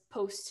was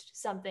post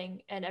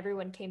something and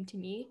everyone came to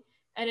me.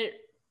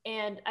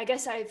 And I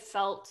guess I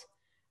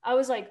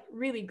was like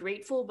really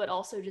grateful, but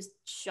also just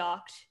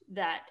shocked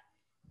that,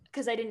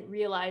 because I didn't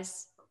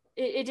realize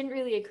it didn't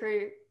really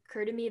occur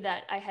to me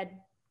that I had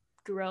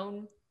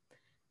grown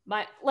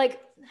my,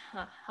 like,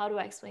 how do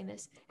I explain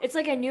this? It's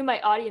like I knew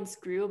my audience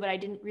grew, but I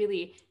didn't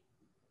really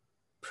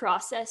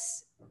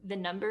process the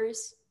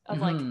numbers of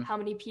like Mm-hmm. how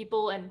many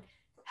people and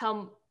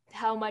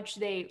how much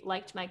they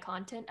liked my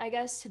content, I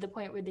guess, to the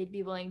point where they'd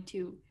be willing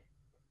to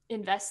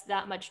invest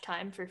that much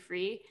time for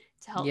free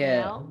to help me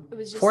Yeah. out. It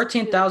was just really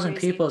 14,000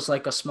 people crazy. is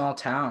like a small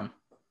town.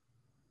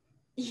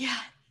 Yeah,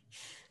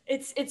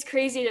 it's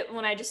crazy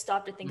when I just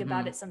stop to think about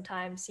Mm-hmm. it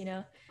sometimes,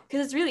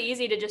 because it's really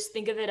easy to just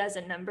think of it as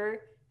a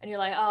number, and you're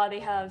like, oh, they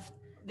have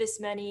this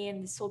many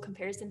and this whole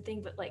comparison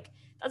thing, but like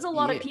that's a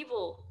lot of Yeah.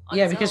 people on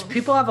Yeah, its because own.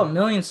 people have 1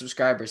 million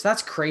subscribers.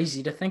 That's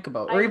crazy to think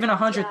about. Or even a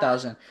hundred Yeah,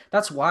 thousand.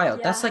 That's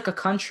wild. That's yeah, like a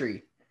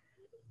country.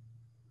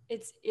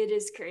 it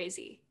is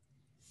crazy.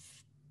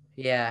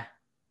 Yeah.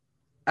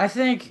 I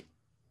think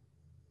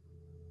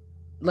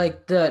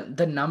like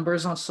the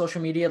numbers on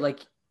social media,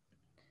 like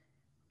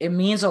it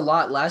means a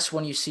lot less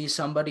when you see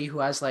somebody who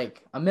has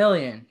like 1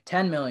 million,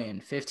 10 million,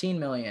 15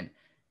 million.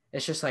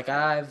 It's just like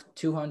I have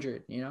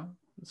 200.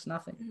 It's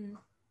nothing. Mhm.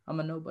 I'm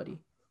a nobody.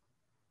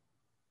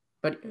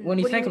 But when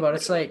you What do think you about it, what do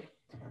it's you mean? like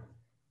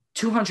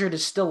 200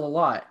 is still a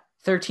lot.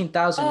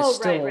 13,000 is Oh,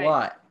 still right, a right,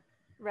 lot.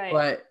 right.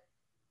 But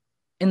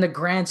in the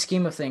grand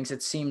scheme of things,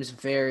 it seems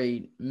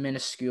very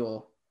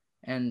minuscule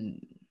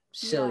and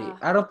silly. Yeah,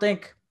 I don't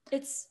think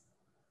it's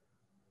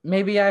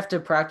maybe I have to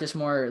practice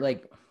more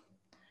like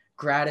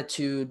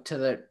gratitude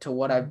to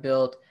what I've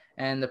built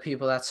and the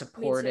people that me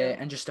support too. it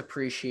and just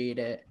appreciate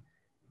it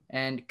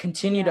and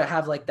continue to Yeah.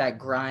 have like that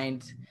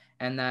grind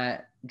and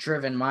that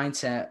driven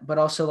mindset, but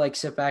also like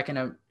sit back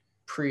and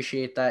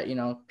appreciate that,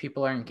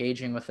 people are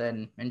engaging with it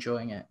and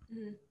enjoying it.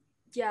 Mhm.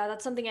 Yeah,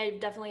 that's something I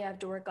definitely have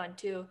to work on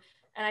too.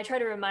 And I try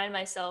to remind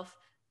myself,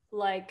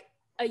 like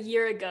a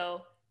year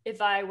ago,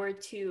 if I were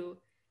to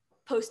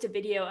post a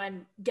video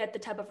and get the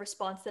type of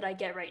response that I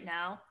get right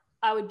now,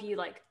 I would be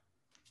like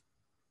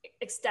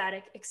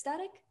ecstatic.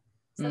 Ecstatic?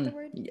 Is that the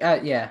word?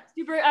 Yeah.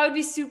 I would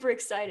be super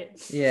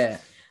excited. Yeah.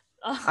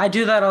 uh, I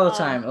do that all the uh,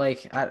 time.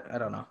 Like I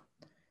don't know.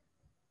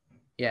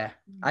 Yeah.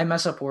 I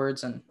mess up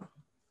words and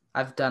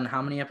I've done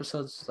how many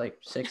episodes? Like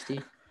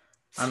 60.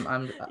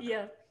 I'm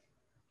yeah.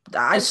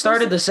 I I'm so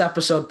started sick. this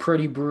episode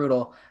pretty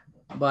brutal,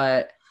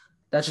 but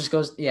that just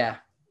goes, yeah,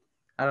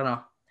 I don't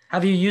know.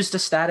 Have you used a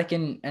static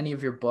in any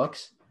of your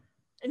books?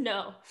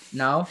 No.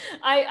 No?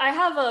 I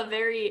have a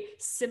very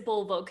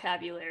simple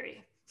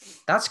vocabulary.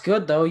 That's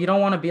good though. You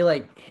don't want to be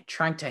like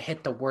trying to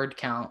hit the word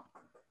count.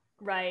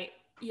 Right.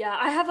 Yeah,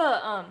 I have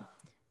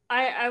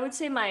I would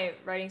say my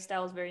writing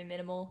style is very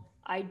minimal.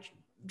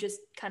 Just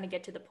kind of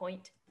get to the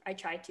point. I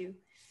try to.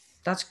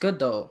 That's good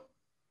though.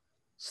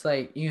 It's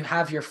like you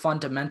have your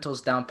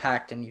fundamentals down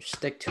packed and you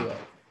stick to it.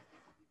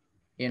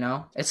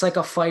 It's like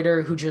a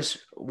fighter who just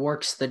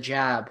works the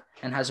jab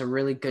and has a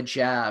really good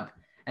jab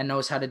and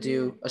knows how to Mm,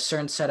 do a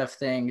certain set of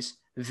things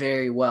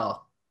very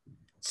well.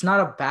 It's not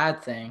a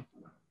bad thing.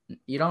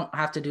 You don't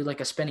have to do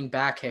like a spinning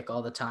back kick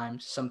all the time.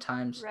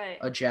 Sometimes right.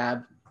 a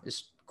jab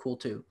is cool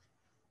too,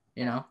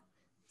 you Yeah. know?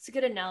 It's a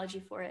good analogy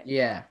for it.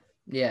 Yeah.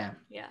 Yeah.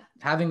 Yeah.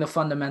 Having the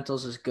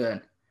fundamentals is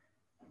good.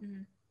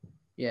 Mhm.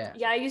 Yeah.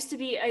 Yeah, I used to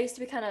be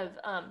kind of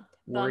bummed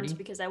Wordy.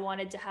 because I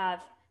wanted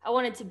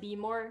to be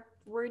more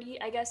wordy,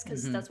 I guess,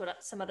 because Mm-hmm. that's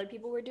what some other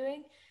people were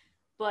doing.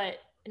 But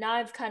now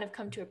I've kind of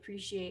come to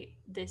appreciate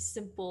this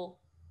simple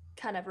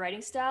kind of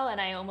writing style,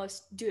 and I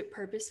almost do it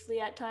purposefully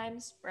at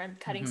times where I'm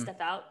cutting Mm-hmm. stuff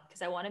out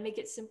because I want to make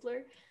it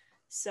simpler.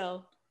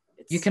 So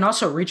You it's can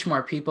also reach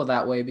more people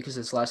that way because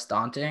it's less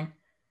daunting,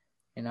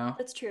 you know?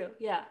 that's true.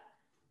 Yeah.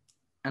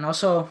 And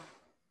also,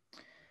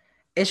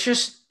 it's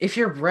just if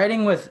you're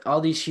writing with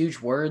all these huge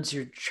words,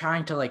 you're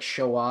trying to like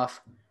show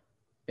off,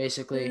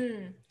 basically.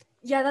 Mm.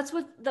 Yeah, that's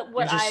You're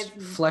what I've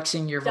just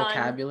flexing your done.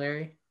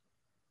 vocabulary.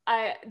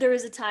 There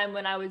was a time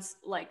when I was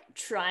like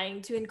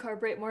trying to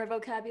incorporate more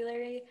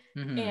vocabulary,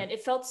 Mm-hmm. and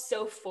it felt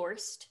so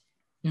forced.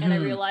 And I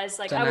Mm-hmm. realized It's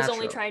like a I was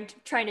only natural.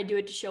 trying to do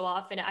it to show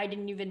off, and I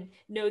didn't even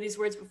know these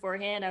words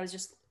beforehand. I was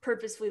just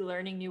purposefully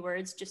learning new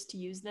words just to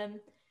use them.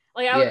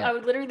 Like I would Yeah. I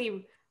would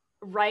literally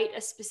write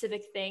a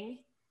specific thing,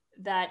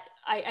 that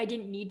I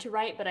didn't need to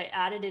write, but I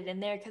added it in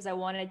there because I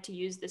wanted to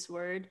use this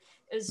word.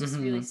 It was just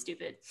really Mm-hmm.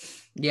 stupid.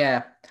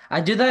 Yeah.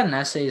 I do that in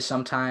essays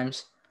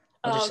sometimes.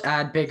 I'll Oh, just okay.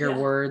 add bigger Yeah,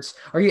 words,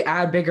 or you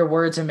add bigger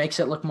words and makes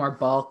it look more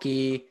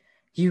bulky.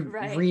 You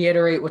right.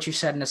 reiterate what you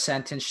said in a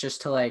sentence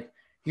just to like,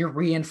 you're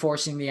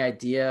reinforcing the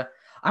idea.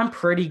 I'm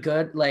pretty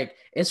good. Like,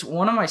 it's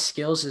one of my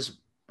skills is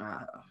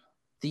uh,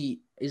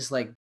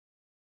 like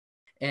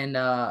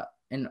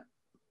in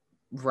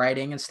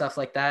writing and stuff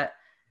like that.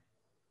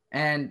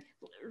 And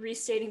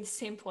Restating the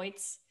same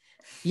points.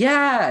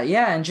 yeah,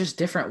 yeah, and just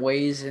different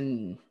ways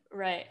and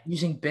Right.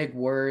 using big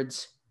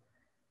words.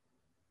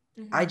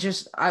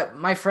 Mm-hmm.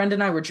 My friend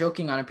and I were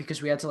joking on it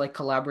because we had to like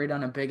collaborate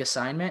on a big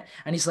assignment,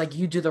 and he's like,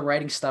 "You do the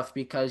writing stuff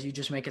because you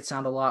just make it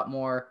sound a lot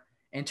more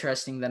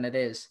interesting than it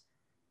is."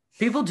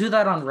 People do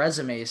that on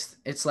resumes.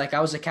 It's like I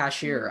was a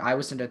cashier. Mm-hmm. I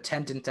was an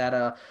attendant at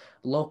a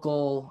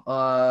local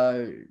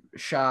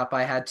shop.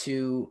 I had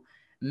to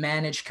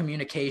manage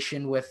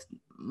communication with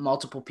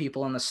multiple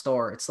people in the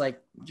store. It's like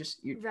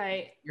just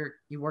Right.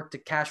 you work the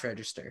cash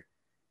register,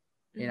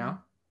 you Mm-hmm. know?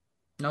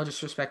 No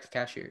disrespect to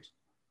cashiers.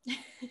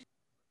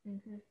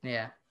 Mm-hmm.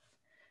 Yeah.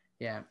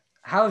 Yeah.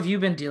 How have you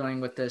been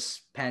dealing with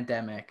this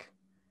pandemic?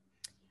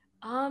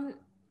 Um,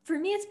 for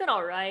me, it's been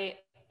all right.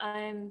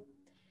 I'm.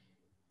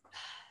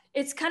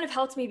 It's kind of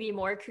helped me be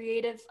more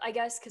creative, I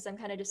guess, because I'm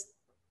kind of just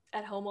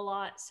at home a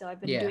lot. So I've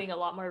been Yeah. doing a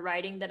lot more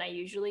writing than I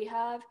usually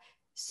have.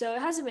 So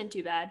it hasn't been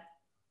too bad.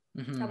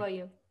 How Hmm. about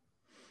you?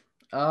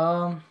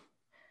 Um,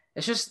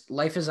 it's just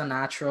life is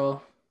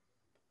unnatural,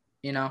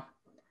 you know?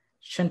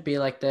 Shouldn't be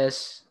like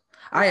this.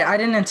 I Yeah.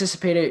 didn't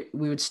anticipate it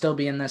we would still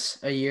be in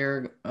this a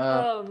year.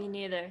 Oh, me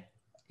neither.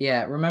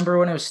 Yeah, remember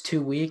when it was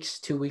 2 weeks,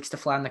 2 weeks to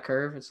flatten the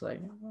curve? It's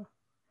like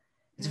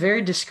it's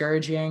very Mm-hmm.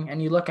 discouraging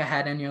and you look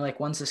ahead and you're like,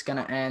 when's this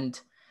gonna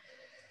end?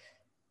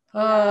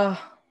 Yeah. Uh,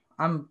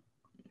 I'm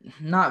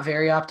not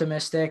very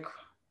optimistic,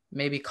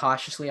 maybe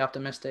cautiously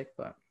optimistic,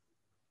 but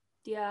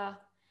Yeah.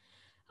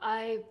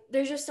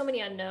 There's just so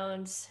many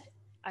unknowns.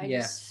 I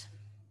yeah. just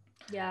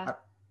yeah.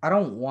 I, I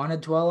don't want to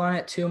dwell on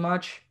it too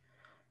much,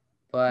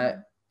 Mm-hmm.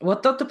 but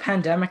without the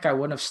pandemic, I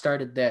wouldn't have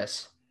started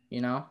this,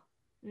 you know?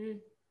 Mm.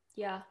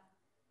 Yeah.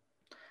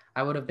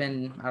 I would have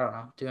been, I don't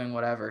know, doing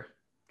whatever,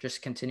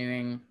 just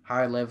continuing how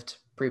I lived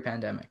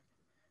pre-pandemic,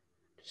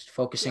 just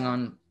focusing Yeah.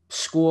 on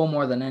school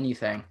more than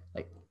anything.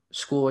 Like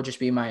school would just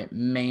be my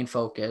main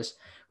focus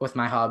with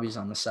my hobbies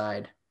on the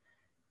side.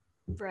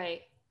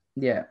 Right.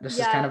 Yeah, this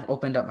has kind Yeah. of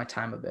opened up my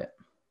time a bit.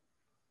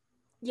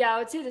 Yeah, I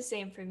would say the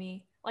same for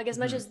me. Like as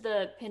much Hmm. as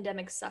the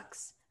pandemic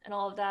sucks and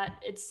all of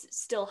that, it's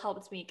still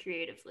helped me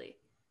creatively.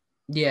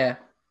 Yeah,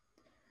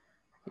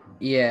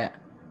 yeah.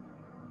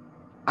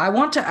 I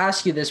want to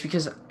ask you this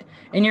because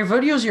in your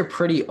videos you're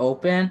pretty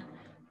open.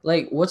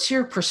 Like, what's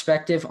your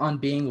perspective on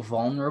being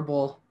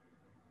vulnerable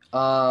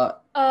on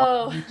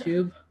Oh,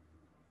 YouTube? Like,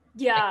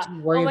 yeah. do you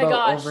Oh worry my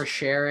about gosh.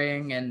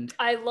 oversharing and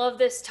I love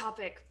this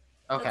topic.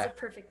 That's a okay,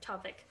 perfect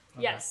topic.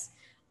 okay. Yes.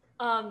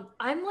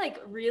 I'm like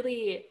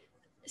really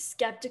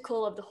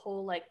skeptical of the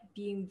whole like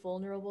being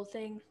vulnerable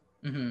thing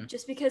Mm-hmm.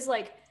 just because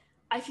like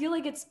I feel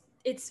like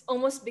it's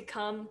almost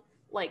become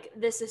like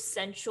this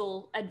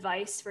essential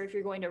advice for if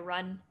you're going to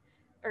run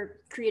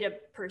or create a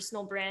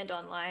personal brand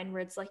online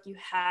where it's like you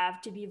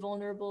have to be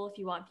vulnerable if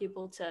you want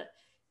people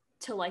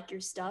to like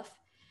your stuff.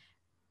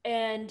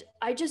 And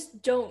I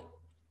just don't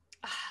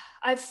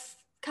I've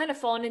kind of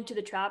fallen into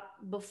the trap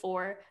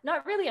before.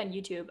 Not really on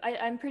YouTube.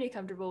 I'm pretty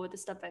comfortable with the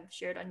stuff I've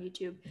shared on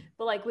YouTube,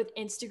 but like with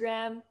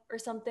Instagram or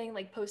something,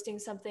 like posting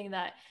something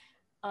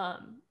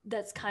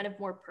that's kind of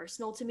more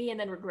personal to me and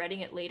then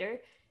regretting it later.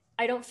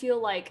 I don't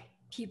feel like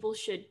people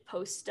should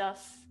post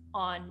stuff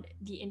on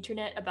the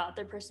internet about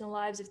their personal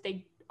lives if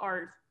they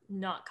are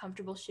not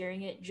comfortable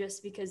sharing it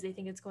just because they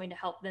think it's going to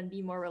help them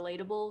be more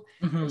relatable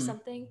or Mm-hmm.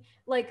 something.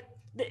 Like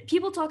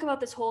people talk about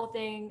this whole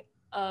thing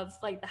of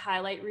like the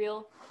highlight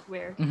reel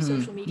where social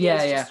Mm-hmm. media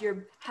Yeah, is yeah. just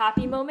your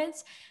happy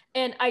moments,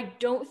 and I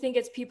don't think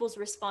it's people's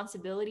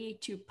responsibility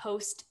to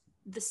post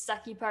the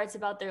sucky parts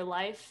about their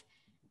life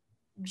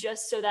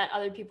just so that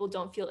other people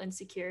don't feel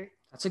insecure.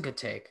 That's a good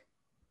take.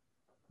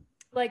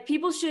 Like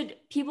people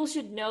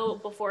should know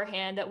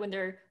beforehand that when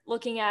they're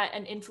looking at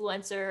an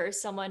influencer or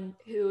someone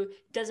who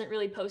doesn't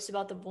really post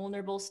about the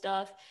vulnerable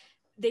stuff,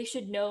 they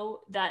should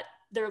know that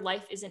their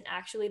life isn't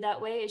actually that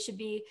way. It should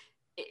be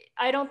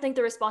I don't think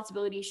the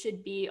responsibility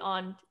should be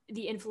on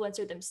the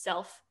influencer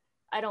themselves.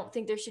 I don't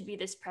think there should be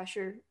this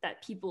pressure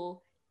that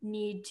people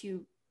need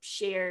to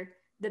share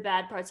the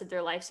bad parts of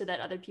their life so that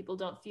other people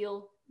don't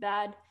feel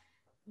bad.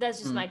 That's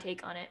just Hmm. my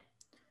take on it.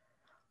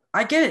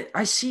 I get it.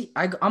 I see.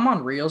 I'm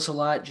on Reels a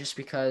lot just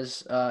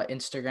because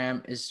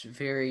Instagram is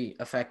very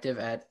effective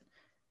at,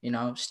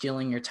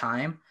 stealing your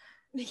time.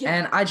 Yeah.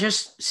 And I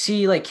just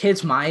see like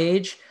kids my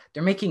age,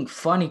 they're making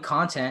funny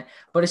content,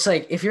 but it's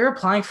like if you're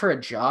applying for a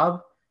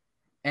job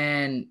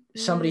and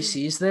somebody Mm,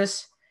 sees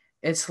this,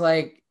 it's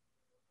like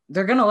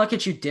they're gonna look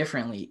at you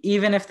differently,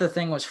 even if the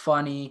thing was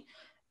funny.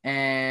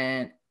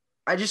 And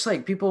I just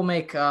like people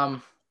make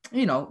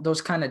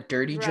those kind of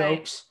dirty right.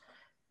 jokes,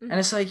 and Mm-hmm.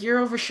 it's like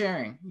you're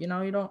oversharing. You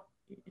don't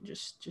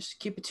Just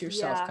keep it to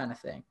yourself, Yeah. kind of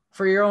thing,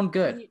 for your own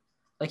good. You,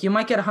 Like, you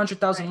might get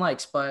 100,000 right.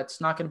 likes, but it's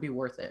not going to be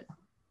worth it.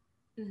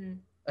 Mm-hmm.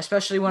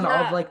 Especially when all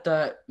of Yeah, like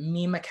the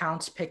meme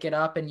accounts pick it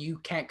up and you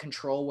can't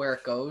control where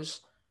it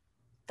goes.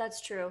 that's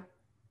true.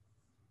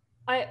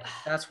 I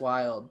That's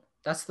wild.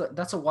 That's a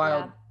yeah.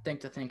 wild thing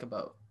to think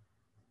about.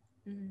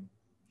 Mhm.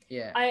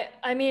 Yeah.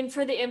 I mean,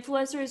 for the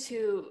influencers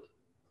who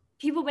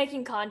people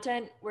making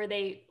content where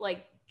they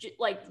like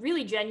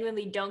really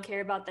genuinely don't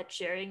care about that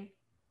sharing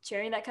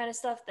that kind of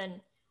stuff,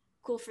 then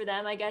cool for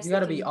them. I guess You they got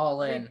to be can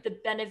all in. reap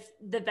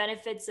the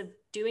benefits of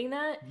doing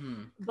that.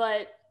 Hmm.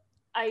 But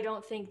I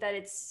don't think that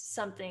it's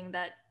something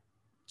that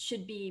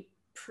should be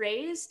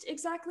praised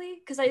exactly,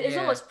 because it's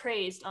Yeah. almost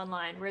praised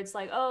online where it's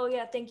like, oh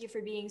yeah, thank you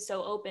for being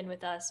so open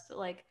with us, but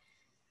like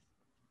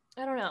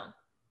I don't know.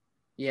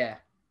 Yeah.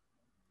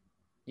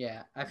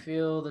 Yeah. I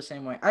feel the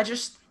same way.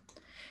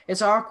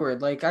 It's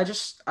awkward. Like,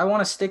 I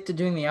want to stick to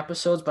doing the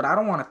episodes, but I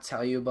don't want to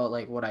tell you about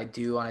like what I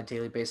do on a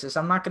daily basis.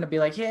 I'm not going to be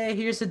like, "Hey,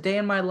 here's a day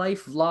in my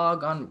life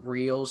vlog on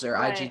Reels or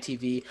Right.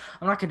 IGTV."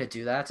 I'm not going to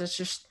do that. It's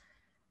just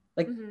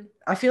like, Mm-hmm.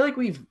 I feel like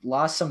we've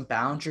lost some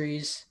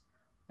boundaries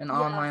in Yeah,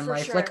 online for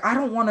life. Like, sure. I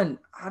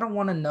don't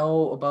want to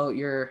know about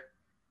your,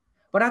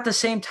 but at the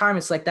same time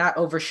it's like that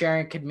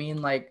oversharing could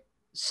mean like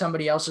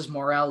somebody else's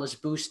morale is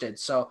boosted.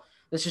 So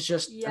this is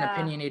just an Yeah.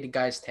 opinionated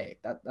guy's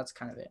take. That's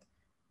kind of it.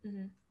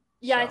 Mm-hmm.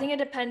 Yeah, I So, think it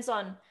depends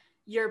on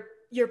your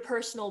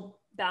personal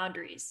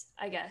boundaries,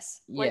 I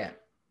guess. yeah. Like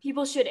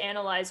people should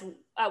analyze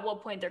at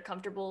what point they're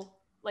comfortable,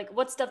 like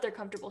what stuff they're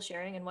comfortable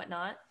sharing and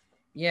whatnot.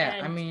 Yeah,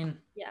 I And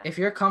mean, yeah. if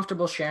you're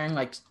comfortable sharing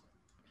like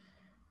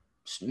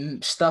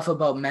stuff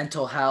about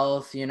mental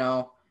health, your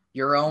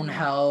own Mm-hmm.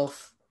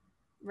 health,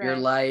 your Right.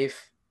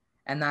 life,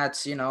 and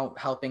that's,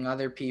 helping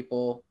other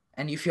people,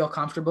 and you feel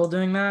comfortable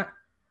doing that,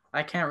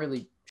 I can't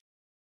really,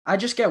 I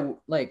just get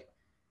like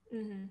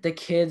Mm-hmm. the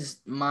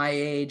kids my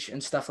age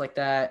and stuff like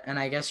that, and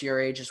I guess your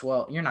age as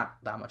well. You're not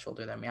that much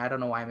older than me. I don't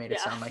know why I made it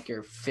Yeah. sound like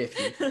you're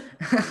 50.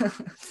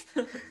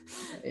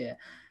 Yeah.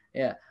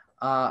 Yeah.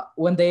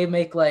 When they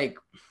make like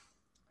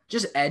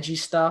just edgy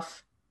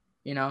stuff,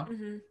 you know,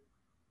 Mm-hmm.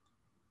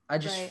 I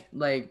just Right.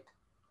 like,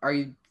 are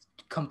you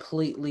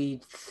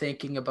completely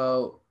thinking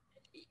about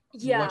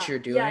what Yeah. you're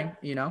Yeah.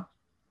 doing?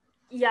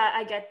 Yeah,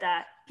 I get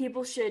that.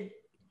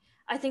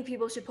 I think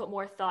people should put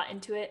more thought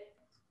into it.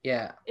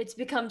 Yeah. It's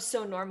become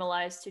so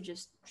normalized to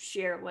just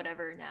share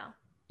whatever now.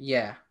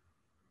 Yeah.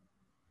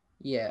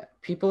 Yeah.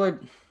 People are,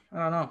 I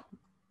don't know.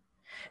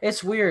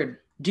 It's weird.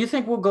 Do you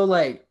think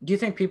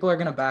people are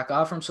going to back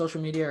off from social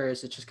media, or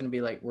is it just going to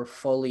be like we're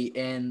fully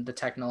in the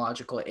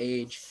technological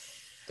age?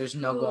 There's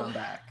no Ooh, going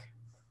back.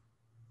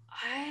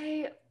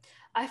 I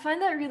I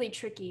find that really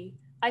tricky.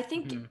 I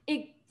think Hmm.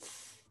 it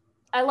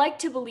I like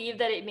to believe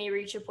that it may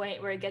reach a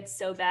point where it gets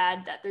so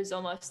bad that there's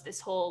almost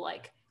this whole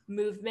like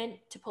movement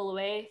to pull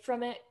away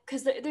from it,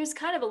 because there's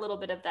kind of a little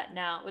bit of that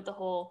now with the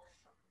whole,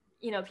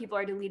 people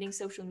are deleting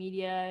social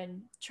media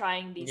and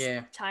trying these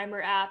Yeah.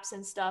 timer apps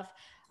and stuff.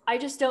 I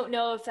just don't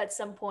know if at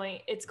some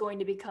point it's going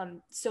to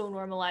become so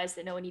normalized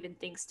that no one even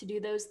thinks to do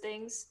those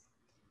things,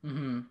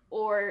 Hmm.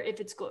 or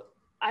if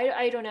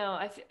I don't know.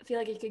 Feel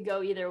like it could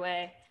go either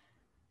way.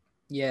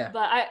 Yeah.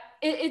 But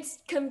it's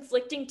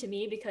conflicting to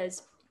me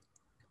because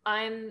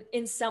I'm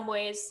in some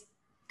ways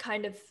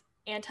kind of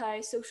anti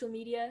social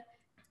media.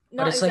 But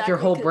Not it's like your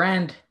exactly, whole because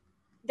brand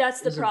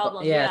that's the is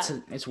problem. yeah, Yeah.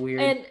 it's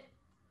weird. And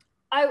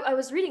I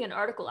was reading an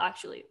article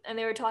actually, and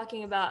they were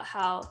talking about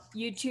how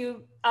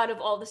YouTube, out of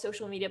all the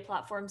social media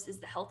platforms, is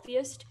the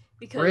healthiest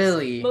because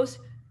Really. most.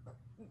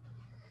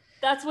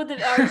 That's what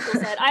the article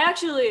said. I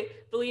actually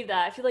believe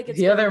that. I feel like it's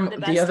been the The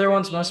best other for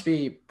ones must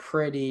me. be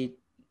pretty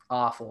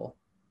awful.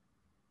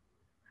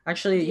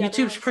 Actually, The other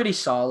YouTube's ones, pretty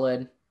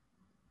solid.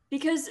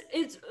 because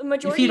it's a If you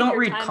majority of don't your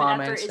read time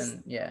and effort comments,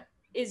 and yeah.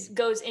 is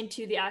goes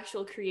into the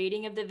actual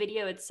creating of the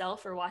video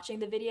itself, or watching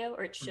the video,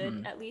 or it should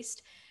Hmm. at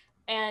least.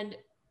 And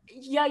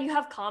yeah, you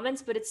have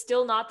comments, but it's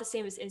still not the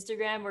same as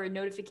Instagram, where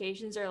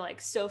notifications are like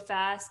so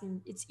fast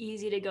and it's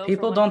easy to go from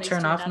People one don't place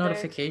turn to off another.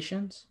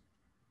 notifications.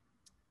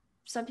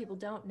 Some people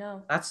don't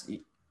know. That's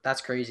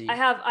that's I crazy.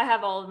 have I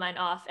have all of mine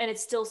off, and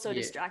it's still so Yeah.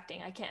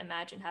 distracting. I can't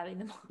imagine having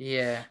them on.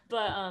 Yeah.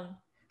 But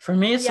For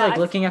me, it's yeah, like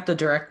looking at the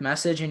direct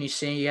message and you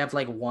see you have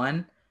like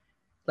one.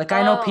 Like,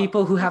 I know oh,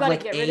 people who you have got to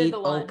like get rid of the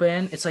 8 one.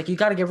 open. It's like you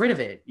got to get rid of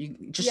it.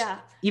 You just Yeah,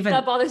 even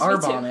that bothers me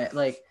arb too. on it.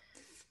 Like,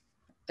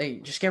 hey,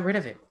 just get rid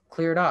of it.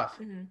 Clear it off.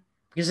 Mm-hmm.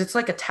 Because it's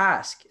like a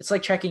task. It's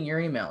like checking your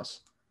emails.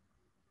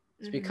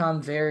 It's Mm-hmm.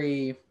 become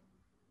very,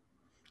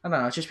 I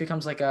don't know, it just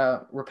becomes like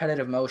a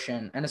repetitive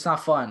motion, and it's not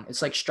fun.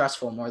 It's like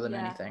stressful more than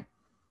Yeah. anything.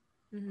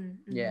 Mm-hmm.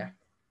 Mm-hmm. Yeah.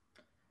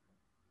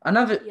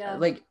 Another, Yeah.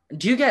 like,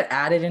 do you get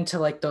added into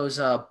like those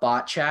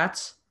bot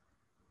chats?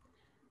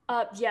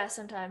 Yeah.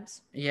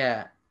 Sometimes.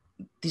 Yeah.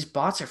 These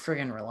bots are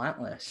friggin'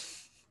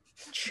 relentless.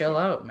 Chill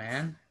Yeah. out,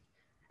 man.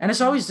 And it's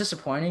Mm-hmm. always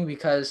disappointing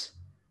because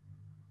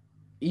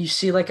you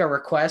see like a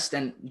request,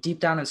 and deep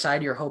down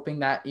inside you're hoping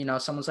that,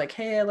 someone's like,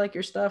 "Hey, I like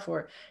your stuff,"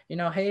 or,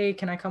 "Hey,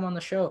 can I come on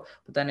the show?"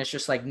 But then it's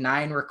just like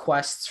 9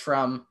 requests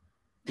from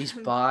these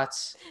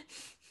bots.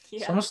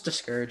 It's Yeah. almost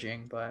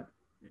discouraging, but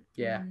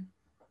Yeah.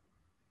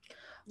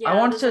 I Yeah,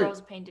 wanted those are to always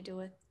a pain to deal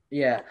with.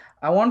 Yeah, But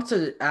I wanted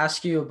to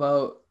ask you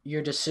about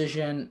your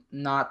decision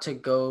not to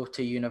go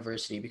to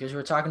university because we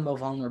were talking about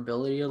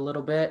vulnerability a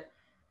little bit.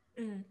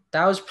 mm,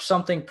 That was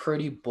something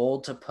pretty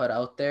bold to put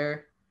out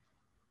there.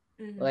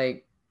 mm,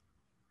 Like,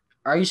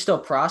 are you still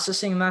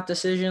processing that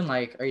decision?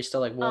 Like, are you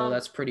still like, whoa, um,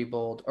 that's pretty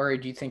bold? Or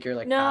do you think you're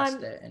like no,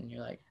 past it and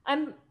you're like,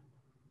 I'm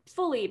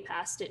fully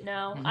past it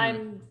now. mm-hmm,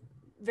 I'm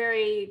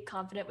very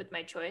confident with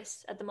my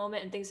choice at the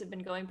moment, and things have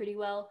been going pretty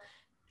well.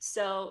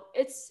 So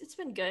it's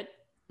been good.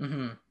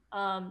 mm-hmm,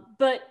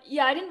 But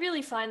yeah, I didn't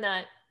really find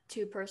that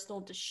too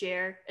personal to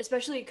share,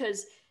 especially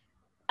because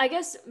I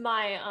guess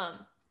my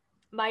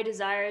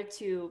desire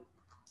to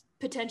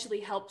potentially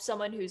help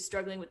someone who's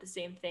struggling with the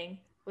same thing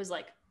was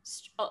like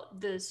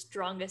the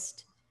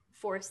strongest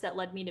force that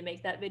led me to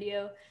make that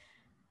video.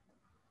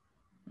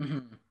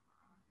 mm-hmm.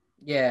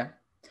 Yeah.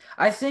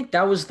 I think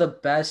that was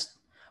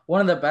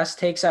one of the best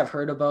takes I've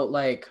heard about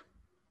like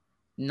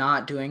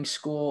not doing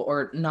school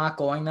or not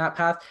going that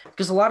path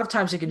because a lot of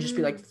times it can just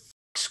be like Mm,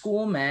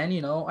 school, man,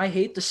 I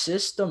hate the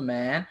system,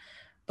 man,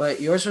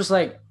 but yours was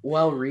like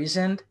well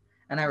reasoned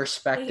and I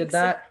respected thanks.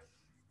 that.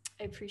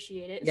 I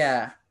appreciate it.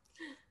 Yeah,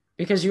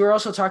 because you were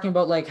also talking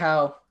about like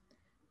how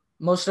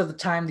most of the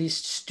time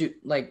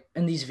like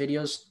in these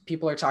videos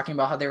people are talking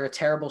about how they were a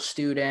terrible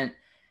student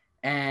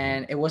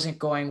and it wasn't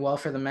going well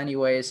for them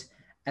anyways,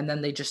 and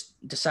then they just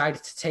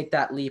decided to take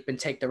that leap and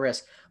take the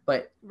risk.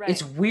 But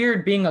it's Right.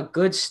 weird being a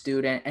good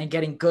student and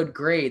getting good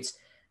grades.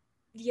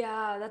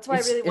 Yeah, that's why I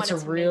it's really it's a wanted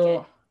to make it.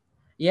 real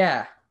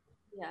yeah,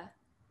 Yeah.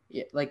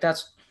 yeah, like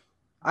that's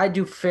I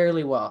do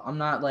fairly well. I'm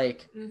not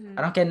like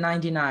I Mm-hmm. don't get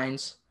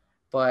 99s,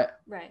 but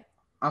Right.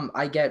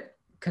 I get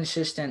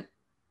consistent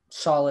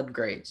solid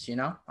grades,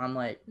 I'm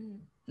like Mm.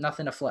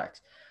 nothing to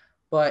flex.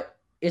 But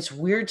it's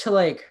weird to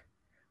like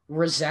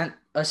resent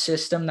a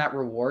system that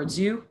rewards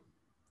you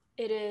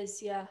It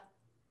is, yeah.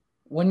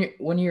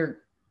 when you're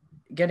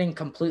getting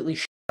completely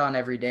shit on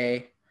every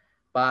day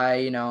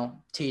by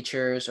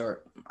teachers,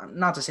 or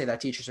not to say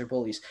that teachers are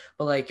bullies,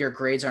 but like your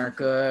grades aren't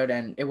good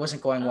and it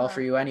wasn't going well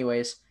for uh, you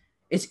anyways.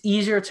 It's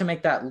easier to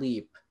make that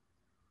leap.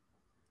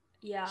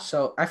 yeah.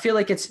 So I feel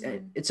like it's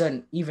Mm-hmm. it's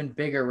an even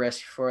bigger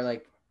risk for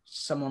like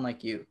someone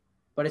like you,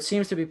 but it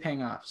seems to be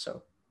paying off,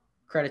 so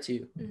credit to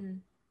you. Mm-hmm.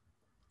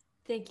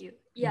 Thank you.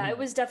 Yeah, it Mm-hmm.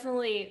 was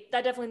definitely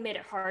made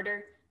it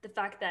harder. The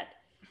fact that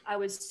I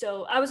was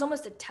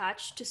almost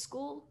attached to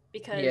school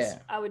because Yeah,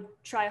 I would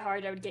try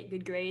hard, I would get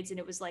good grades, and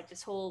it was like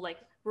this whole like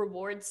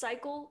reward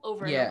cycle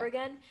over and yeah, over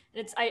again.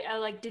 And I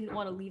like didn't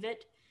want to leave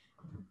it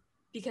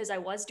because I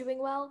was doing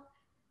well,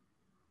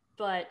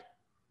 but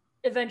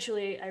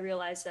eventually I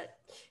realized that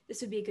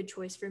this would be a good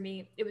choice for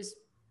me. It was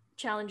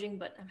challenging,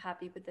 but I'm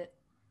happy with it.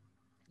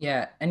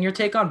 yeah. And your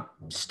take on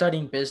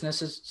studying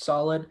business is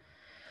solid.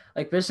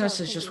 Like Oh, business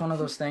is thank just you. one of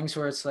those things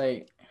where it's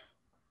like,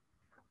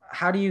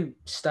 how do you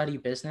study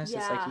business?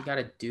 It's like Yeah, you got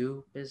to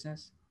do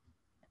business.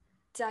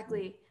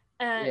 exactly.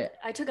 And Yeah.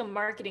 I took a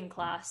marketing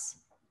class.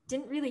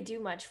 Didn't really do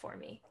much for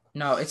me.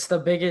 No, it's the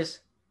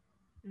biggest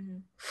Mm-hmm.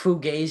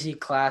 fugazi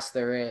class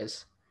there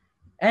is.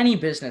 Any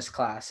business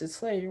class.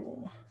 It's like,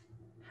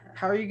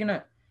 how are you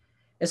gonna?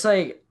 It's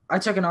like I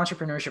took an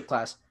entrepreneurship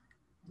class.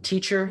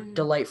 Teacher, Mm-hmm.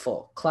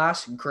 delightful.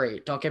 Class,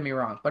 great. Don't get me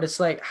wrong. But it's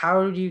like,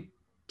 how do you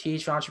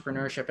teach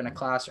entrepreneurship in a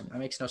classroom? That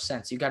makes no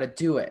sense. You got to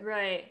do it.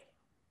 Right.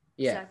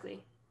 Yeah.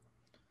 Exactly.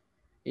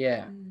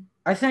 Yeah. Mm.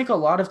 I think a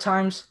lot of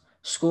times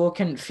school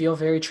can feel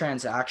very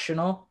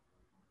transactional,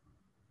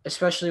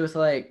 especially with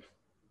like,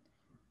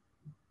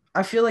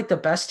 I feel like the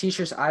best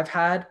teachers I've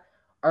had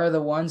are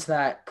the ones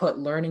that put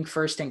learning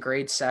first and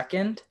grades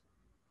second.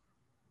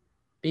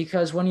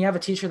 Because when you have a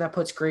teacher that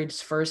puts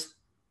grades first,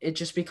 it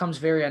just becomes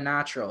very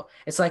unnatural.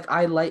 It's like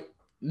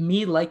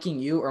me liking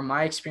you, or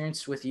my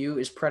experience with you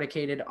is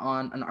predicated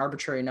on an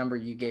arbitrary number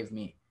you gave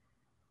me.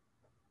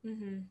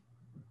 Mm-hmm.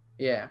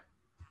 Yeah.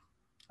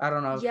 I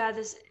don't know if Yeah,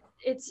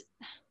 it's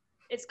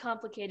it's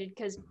complicated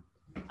because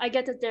I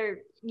get that there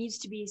needs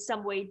to be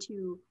some way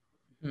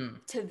hmm,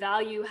 to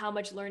value how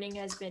much learning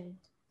has been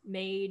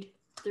made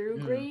through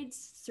hmm,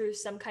 grades through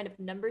some kind of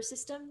number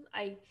system.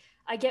 I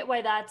get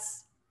why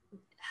that's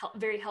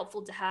very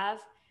helpful to have,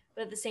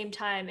 but at the same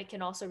time it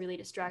can also really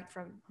distract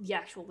from the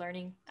actual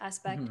learning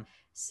aspect. hmm,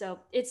 So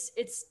it's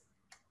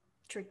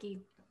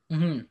tricky.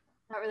 hmm.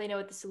 Not really know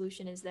what the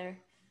solution is there.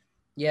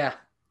 Yeah.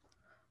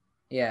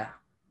 Yeah.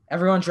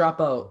 Everyone drop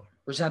out.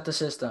 Resent the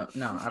system.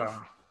 No, I don't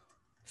know.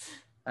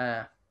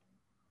 Uh,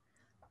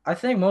 I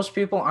think most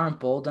people aren't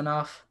bold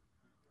enough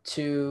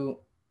to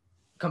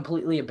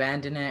completely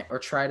abandon it or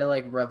try to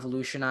like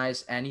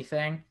revolutionize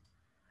anything.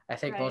 I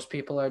think Right. most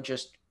people are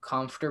just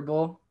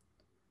comfortable.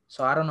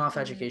 So I don't know if Mm-hmm.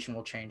 education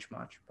will change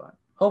much, but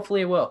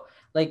hopefully it will.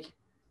 Like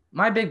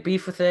my big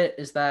beef with it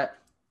is that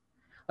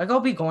like I'll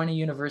be going to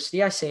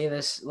university. I say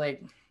this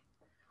like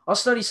I'll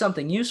study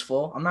something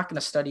useful. I'm not going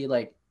to study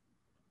like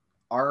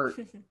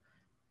art,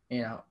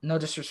 no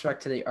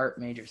disrespect to the art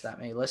majors that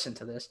may listen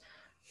to this,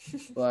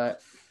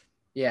 but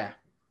yeah,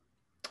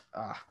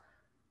 uh,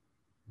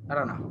 I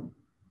don't know.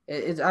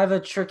 I have a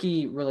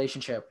tricky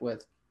relationship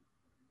with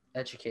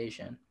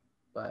education.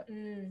 But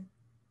Mm,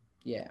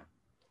 yeah,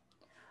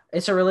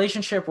 it's a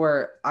relationship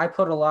where I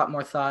put a lot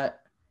more thought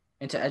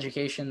into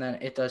education than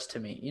it does to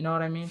me. You know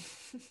what I mean?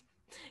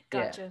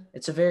 Yeah, gotcha.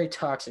 it's a very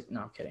toxic.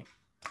 No, I'm kidding.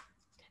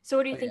 So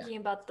what are you But yeah, thinking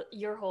about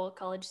your whole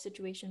college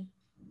situation?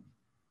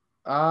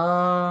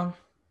 um,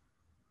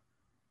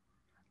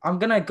 I'm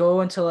gonna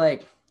go into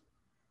like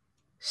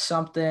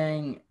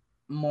something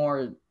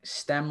more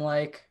STEM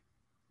like,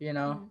 you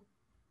know.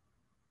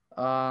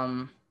 Mm-hmm.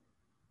 Um,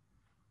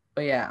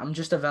 but yeah, I'm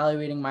just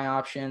evaluating my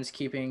options,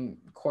 keeping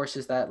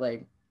courses that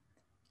like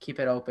keep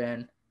it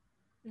open.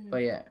 Mm-hmm.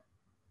 But yeah,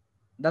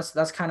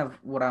 that's kind of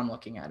what I'm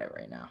looking at it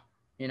right now.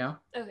 You know?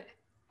 Okay.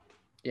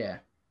 Yeah.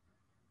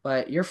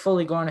 But you're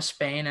fully going to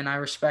Spain, and I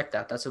respect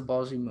that. That's a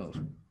ballsy move.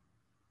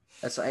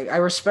 That's I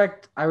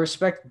respect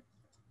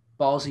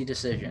ballsy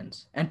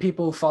decisions and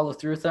people who follow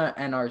through with it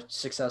and are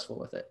successful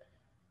with it.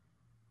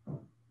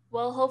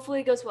 Well,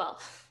 hopefully it goes well.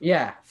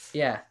 Yeah,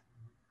 yeah.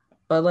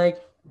 But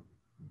like,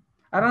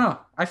 I don't know.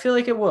 I feel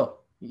like it will.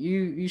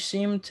 You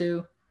seem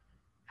to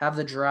have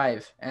the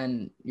drive,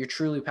 and you're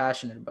truly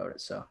passionate about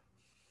it. So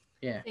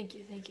yeah. Thank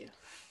you. Thank you.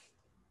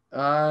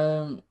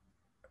 Um,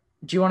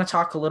 do you want to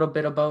talk a little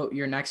bit about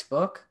your next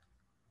book?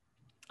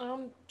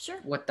 Sure.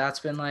 What that's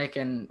been like,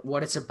 and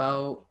what it's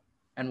about,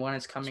 and when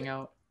it's Sure. coming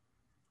out?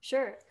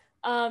 Sure.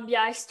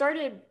 Yeah, I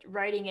started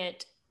writing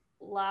it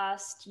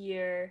last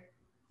year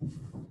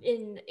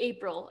in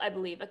April, I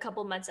believe, a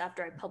couple months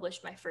after I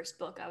published my first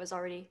book. I was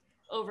already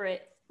over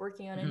it,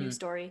 working on a new Hmm.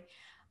 story.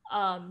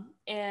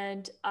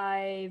 And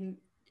I'm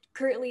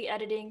currently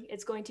editing.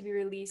 It's going to be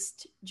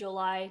released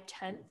July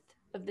 10th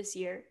of this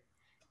year.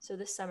 So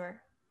this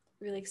summer.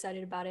 Really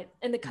excited about it.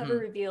 And the cover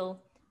Hmm.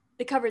 reveal,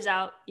 the cover's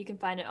out. You can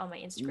find it on my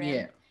Instagram.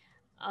 Yeah.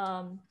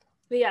 Um,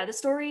 but yeah, the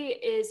story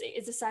is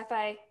a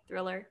sci-fi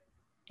thriller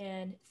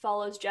and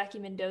follows Jackie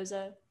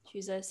Mendoza.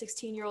 She's a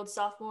 16-year-old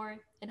sophomore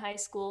in high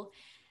school,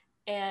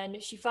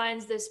 and she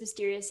finds this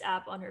mysterious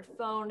app on her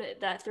phone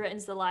that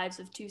threatens the lives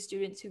of two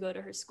students who go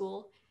to her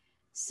school.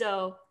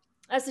 So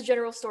that's the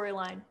general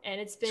storyline, and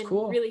it's It's been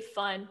cool. really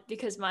fun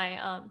because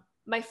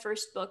my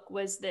first book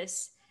was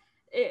this.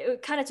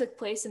 It kind of took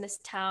place in this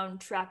town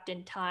trapped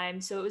in time,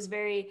 so it was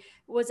very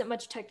wasn't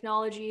much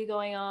technology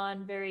going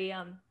on. Very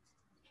it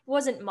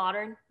wasn't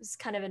modern. It's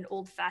kind of an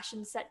old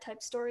fashioned set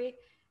type story.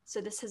 So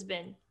this has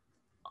been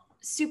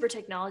super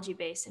technology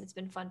based, and it's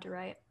been fun to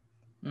write.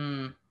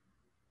 Mm.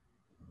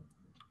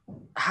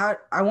 How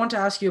I want to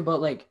ask you about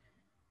like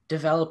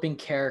developing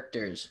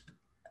characters.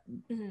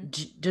 Mm-hmm.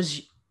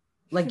 Does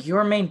like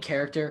your main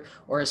character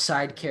or a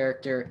side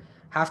character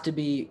have to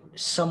be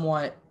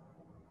somewhat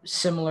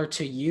similar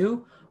to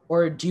you,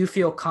 or do you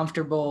feel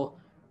comfortable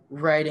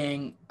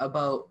writing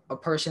about a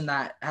person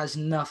that has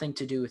nothing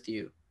to do with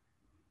you?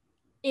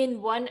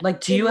 In one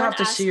Like, do in you one have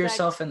to see aspect,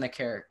 yourself in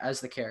the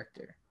as the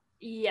character?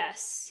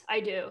 yes, I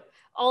do.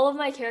 All of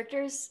my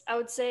characters, I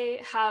would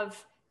say,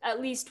 have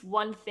at least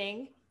one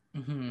thing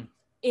Mm-hmm.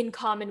 in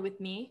common with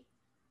me,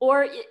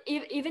 or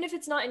even if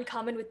it's not in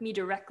common with me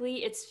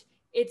directly,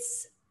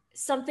 it's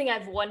something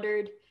I've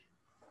wondered.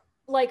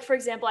 Like for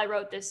example, I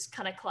wrote this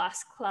kind of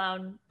class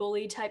clown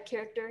bully type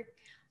character,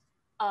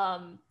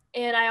 and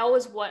I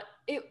always want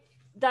it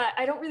that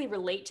I don't really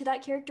relate to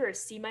that character or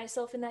see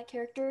myself in that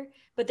character,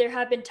 but there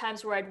have been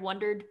times where I'd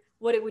wondered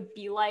what it would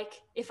be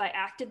like if I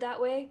acted that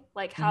way,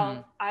 like Mm-hmm.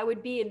 how I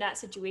would be in that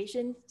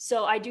situation.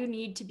 So I do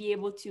need to be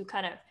able to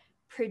kind of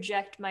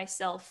project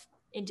myself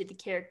into the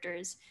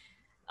characters.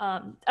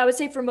 I would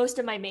say for most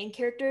of my main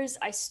characters,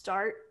 I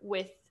start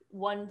with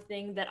one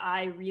thing that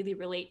I really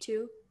relate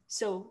to.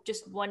 So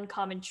just one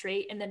common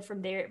trait. And then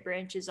from there, it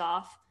branches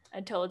off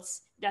until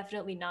it's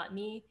definitely not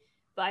me,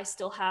 but I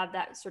still have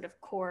that sort of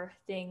core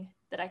thing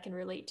that I can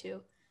relate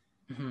to.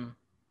 Mm-hmm.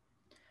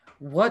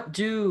 What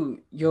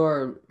do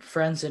your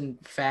friends and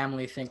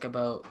family think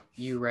about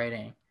you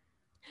writing?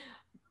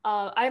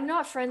 I'm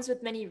not friends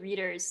with many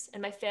readers,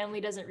 and my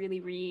family doesn't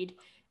really read.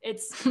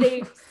 It's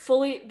they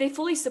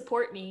fully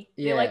support me.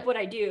 They like Yeah. what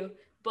I do,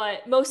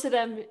 but most of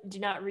them do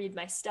not read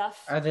my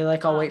stuff. Are they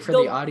like, I'll wait for the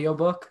They'll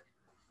audiobook?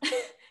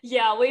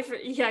 yeah, wait for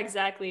yeah,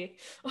 exactly.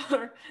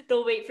 Or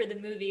they'll wait for the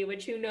movie,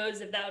 which who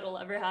knows if that'll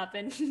ever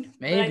happen.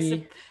 But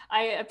Maybe.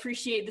 I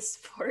appreciate the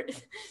support.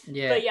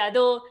 Yeah. But yeah,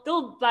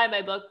 they'll buy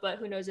my book, but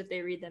who knows if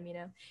they read them, you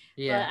know.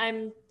 But Yeah.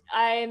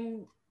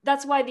 I'm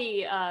that's why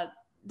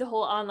the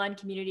whole online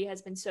community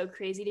has been so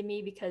crazy to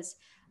me because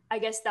I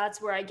guess that's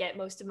where I get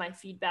most of my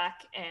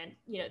feedback and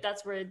you know,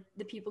 that's where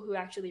the people who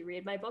actually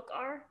read my book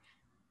are.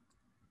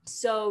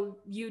 So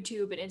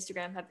YouTube and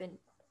Instagram have been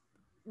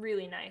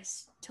really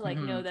nice to like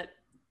Mm-hmm. know that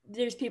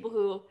there's people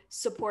who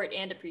support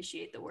and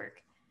appreciate the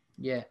work.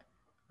 Yeah.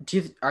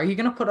 Are you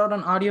gonna put out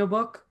an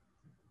audiobook?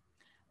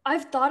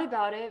 I've thought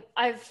about it.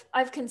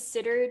 I've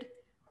considered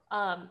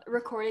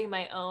recording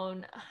my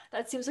own.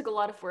 That seems like a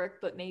lot of work,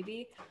 but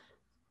maybe.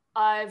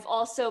 I've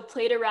also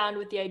played around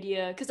with the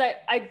idea because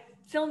I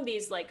filmed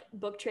these like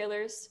book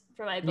trailers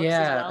for my books as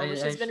Yeah, well,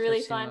 which has been I've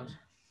really seen fun. those.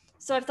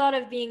 So I've thought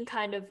of being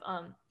kind of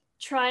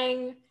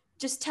trying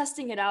just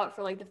testing it out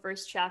for like the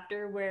first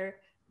chapter where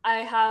I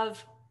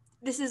have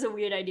this is a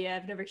weird idea.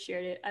 I've never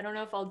shared it. I don't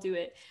know if I'll do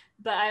it,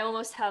 but I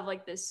almost have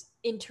like this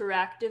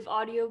interactive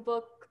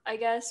audiobook, I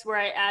guess, where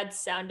I add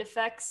sound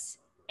effects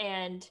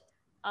and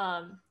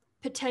um,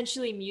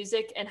 potentially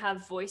music and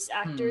have voice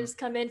Hmm. actors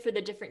come in for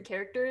the different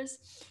characters.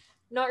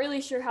 Not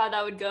really sure how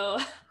that would go.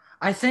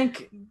 I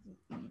think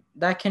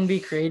that can be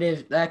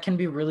creative. That can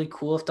be really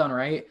cool if done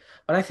right.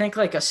 But I think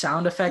like a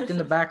sound effect in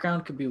the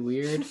background could be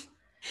weird.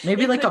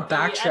 Maybe It like a could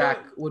be. I backtrack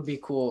don't. would be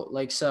cool,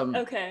 like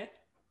some Okay.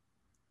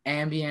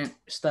 ambient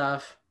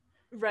stuff.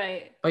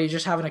 Right. But you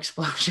just have an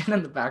explosion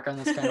in the background.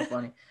 That's kind of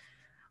funny.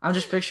 I'm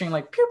just picturing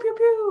like pew pew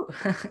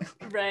pew.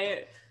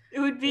 Right. It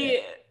would Yeah.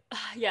 be.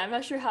 Yeah, I'm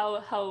not sure how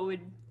it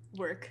would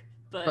work,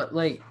 but But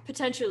like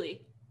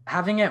potentially.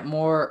 having it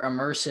more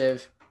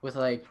immersive with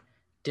like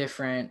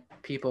different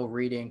people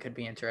reading could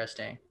be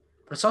interesting.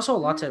 But it's also a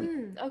lot to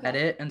Okay.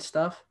 edit and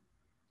stuff.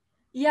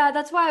 Yeah,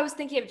 that's why I was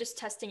thinking of just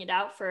testing it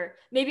out for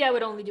maybe I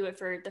would only do it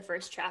for the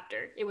first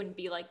chapter. It wouldn't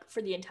be like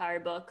for the entire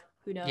book.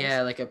 Who knows?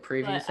 Yeah, like a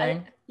preview But I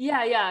thing.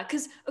 yeah,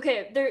 cuz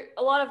okay, there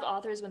a lot of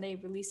authors when they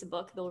release a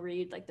book, they'll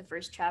read like the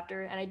first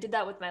chapter, and I did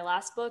that with my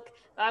last book.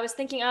 But I was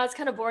thinking, oh, it's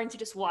kind of boring to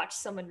just watch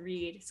someone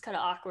read. It's kind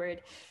of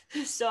awkward.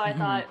 So I Hmm.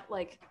 thought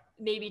like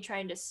maybe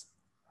trying to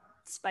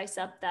spice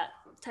up that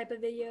type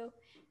of video.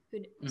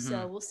 Hmm.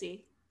 So we'll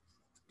see.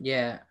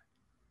 Yeah.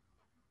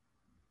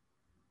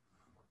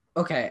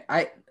 Okay.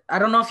 I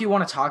don't know if you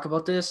want to talk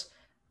about this,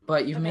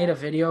 but you've made Okay. a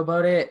video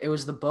about it. It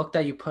was the book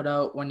that you put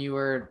out when you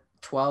were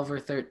 12 or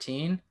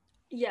 13.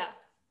 Yeah.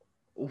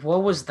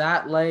 What was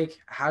that like?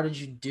 How did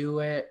you do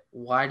it?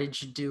 Why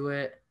did you do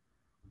it?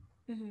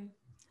 hmm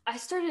I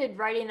started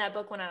writing that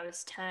book when I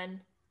was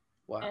 10,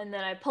 Wow. and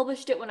then I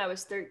published it when I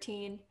was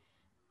 13,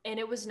 and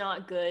it was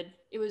not good.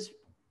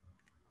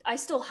 I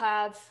still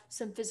have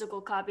some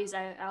physical copies.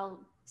 I'll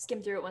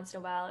skim through it once in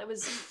a while. It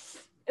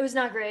was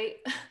not great.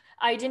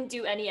 I didn't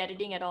do any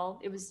editing at all.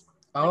 It was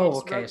like I Oh,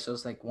 just okay. wrote, So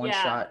it's like one yeah,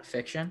 shot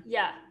fiction.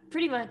 yeah,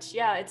 pretty much.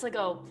 Yeah, it's like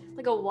a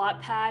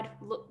Wattpad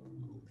look,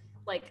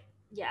 like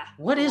yeah,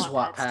 like What a is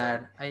Wattpad still.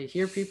 Wattpad? I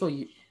hear people.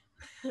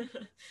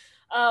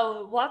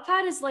 Oh,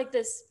 Wattpad is like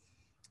this.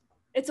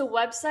 It's a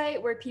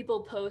website where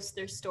people post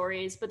their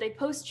stories, but they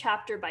post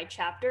chapter by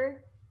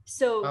chapter.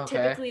 So Okay.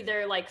 typically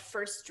they're like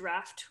first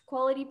draft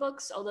quality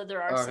books, although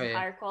there are some Okay.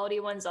 higher quality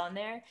ones on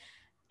there.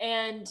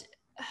 And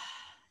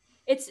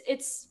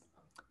it's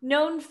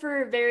known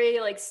for very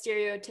like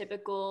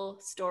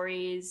stereotypical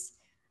stories,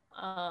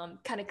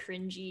 kind of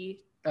cringy.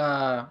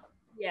 Uh,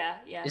 Yeah.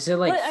 is it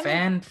like But I mean,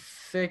 fan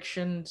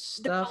fiction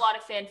there's a stuff? lot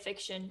of fan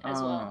fiction as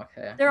Oh, well.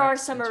 okay. There are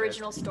That's some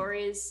original interesting.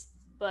 stories,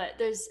 but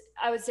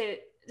I would say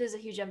there's a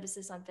huge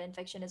emphasis on fan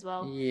fiction as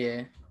well.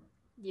 Yeah.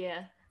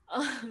 Yeah.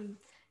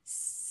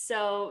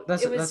 So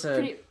That's it was that's a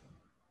pretty.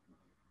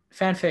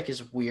 fanfic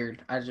is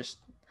weird.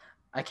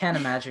 I can't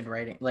imagine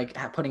writing like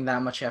putting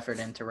that much effort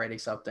into writing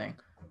something.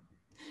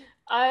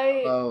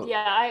 I Oh,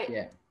 yeah I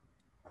yeah.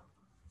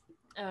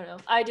 I don't know.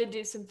 I did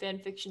do some fan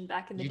fiction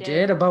back in the You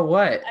did? day. About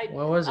what? I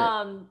What was it?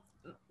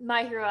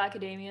 My Hero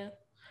Academia.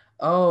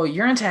 Oh,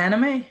 you're into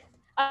anime?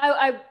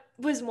 I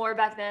was more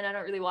back then. I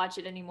don't really watch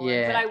it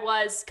anymore, but Yeah. I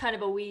was kind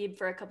of a weeb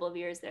for a couple of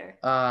years there.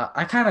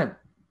 I kind of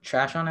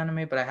trash on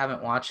anime, but I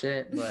haven't watched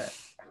it. But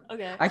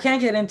Okay. I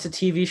can't get into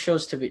TV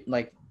shows to be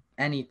like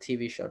any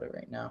TV show to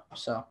right now.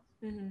 So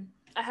hmm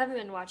I haven't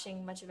been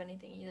watching much of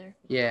anything either.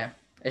 yeah,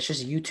 it's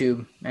just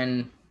YouTube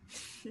and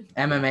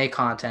MMA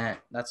content.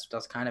 That's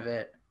kind of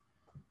it.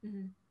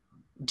 hmm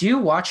Do you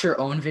watch your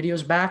own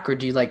videos back, or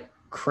do you like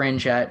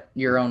cringe at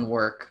your own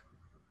work?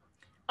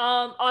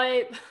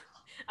 I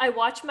I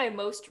watch my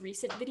most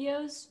recent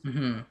videos,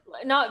 Mm-hmm.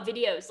 not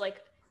videos.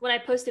 Like when I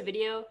post a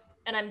video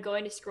and I'm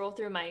going to scroll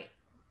through my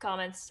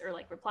comments or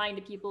like replying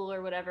to people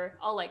or whatever,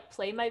 I'll like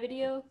play my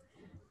video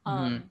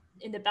Mm-hmm.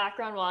 in the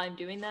background while I'm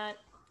doing that,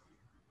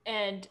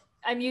 and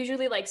I'm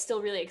usually like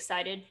still really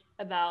excited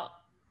about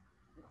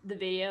the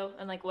video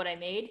and like what I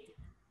made.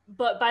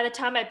 But by the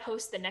time I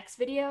post the next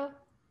video,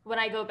 when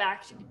I go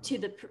back to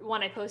the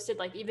one I posted,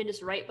 like even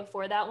just right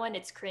before that one,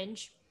 it's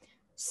cringe.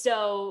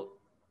 So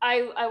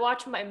I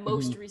watch my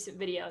Mm-hmm. most recent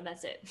video and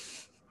that's it.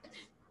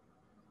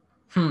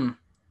 Hmm.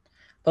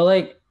 But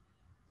like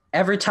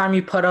every time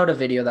you put out a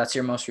video, that's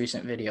your most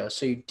recent video.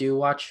 So you do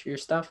watch your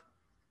stuff?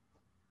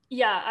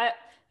 Yeah,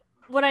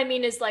 what I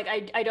mean is like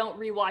I don't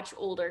rewatch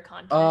older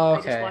content. Oh,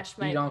 I just okay. watch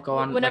You my don't go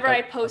on like whenever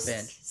I a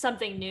binge. post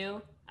something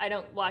new, I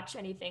don't watch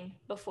anything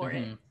before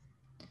it. Mm-hmm.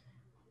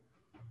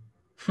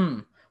 Hmm.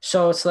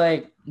 So it's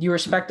like you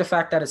respect the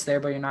fact that it's there,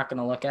 but you're not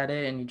gonna look at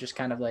it, and you just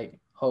kind of like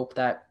hope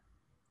that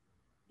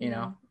you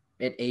know Mm-hmm.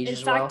 it In ages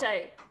fact, well.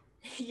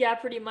 yeah,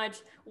 pretty much.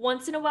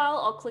 Once in a while,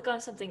 I'll click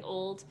on something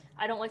old.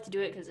 I don't like to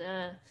do it because,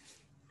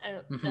 I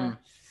don't Mm-hmm. know.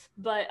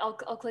 But I'll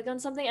click on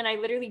something and I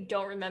literally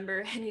don't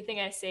remember anything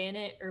I say in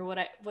it or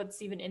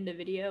what's even in the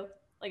video.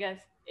 Like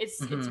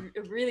it's Mm-hmm.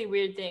 a really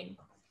weird thing.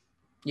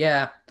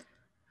 Yeah,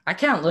 I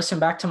can't listen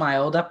back to my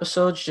old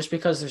episodes just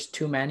because there's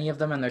too many of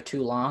them and they're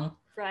too long.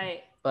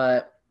 Right.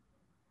 But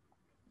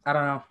I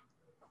don't know.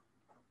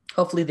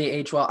 Hopefully they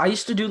age well. I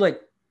used to do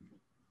like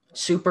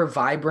super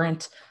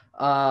vibrant.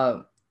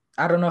 Uh,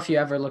 I don't know if you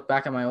ever look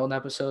back at my old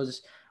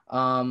episodes.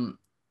 Um,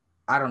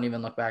 I don't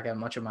even look back at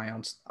much of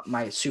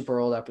my super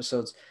old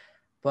episodes,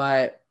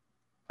 but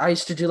I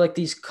used to do like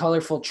these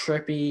colorful,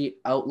 trippy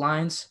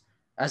outlines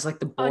as like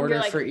the On your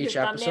border for your each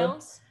episode.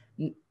 thumbnails?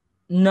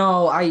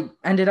 No, I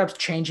ended up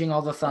changing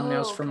all the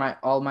thumbnails Oh, for okay. my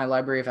all my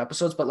library of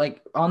episodes, but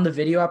like on the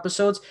video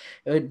episodes,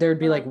 there'd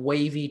be like Uh-huh.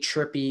 wavy,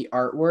 trippy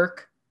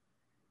artwork.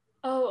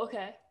 Oh,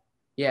 okay.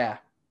 Yeah,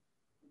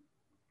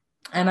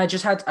 and I And you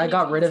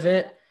got rid changed of some of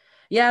it. that.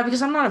 Yeah,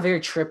 because I'm not a very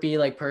trippy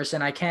like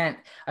person. I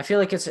feel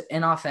like it's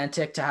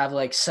inauthentic to have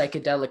like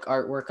psychedelic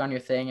artwork on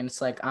your thing, and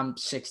it's like I'm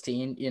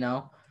 16, you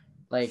know,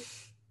 like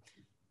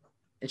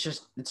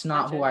it's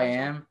not who Gotcha, I gotcha.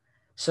 am.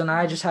 So now I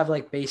Mm-hmm. just have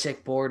like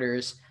basic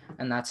borders,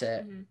 and that's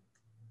it. Mm-hmm.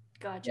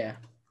 Gotcha. Yeah,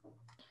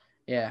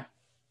 yeah,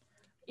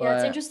 Yeah,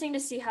 it's but interesting to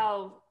see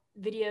how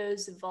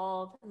videos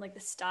evolve and like the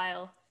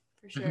style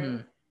for sure.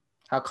 mhm,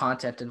 how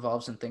content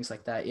evolves and things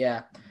like that.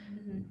 Yeah,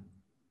 Mm-hmm.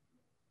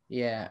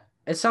 yeah,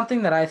 it's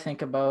something that I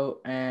think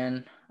about,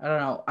 and I don't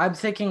know. I'm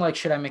thinking like,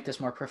 should I make this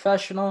more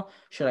professional?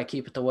 Should I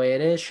keep it the way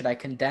it is? Should I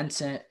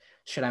condense it?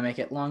 Should I make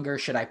it longer?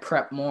 Should I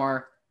prep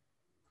more?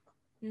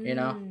 You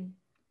know, Mm.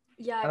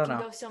 Yeah, I it don't can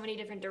know. go so many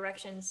different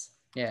directions.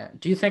 Yeah.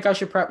 Do you think I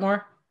should prep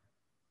more?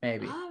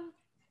 Maybe. Um,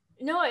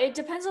 no, it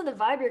depends on the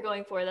vibe you're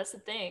going for. That's the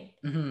thing.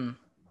 Hmm.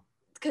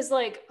 Because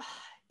like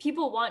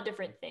people want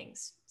different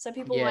things. Some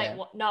people might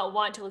Yeah. not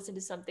want to listen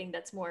to something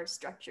that's more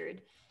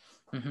structured.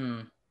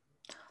 Hmm.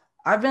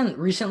 I've been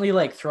recently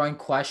like throwing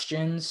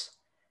questions.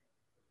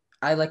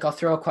 I'll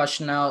throw a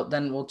question out,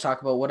 then we'll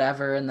talk about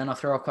whatever, and then I'll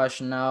throw a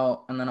question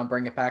out, and then I'll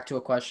bring it back to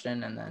a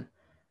question, and then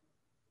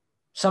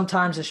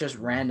sometimes Mm-hmm. it's just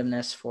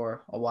randomness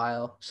for a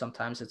while.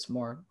 Sometimes it's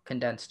more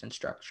condensed and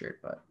structured,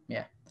 but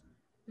yeah.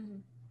 Mm-hmm.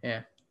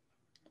 Yeah.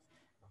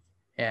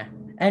 Yeah.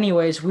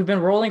 Anyways, we've been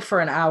rolling for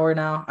an hour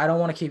now. I don't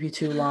want to keep you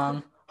too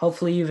long.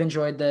 Hopefully you've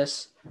enjoyed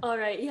this. All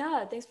right.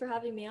 Yeah. Thanks for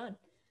having me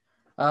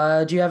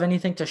on. Do you have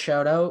anything to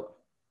shout out?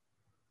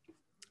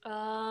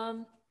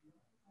 Um,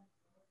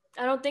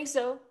 I don't think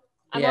so.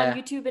 I'm on Yeah.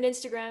 YouTube and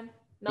Instagram.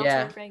 Mel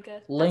Yeah. Torrefranca.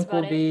 That's Link will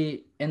about it.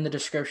 be in the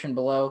description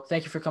below.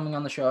 Thank you for coming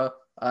on the show.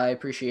 I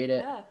appreciate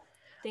it. Yeah.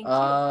 Thank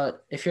you.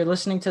 If you're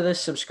listening to this,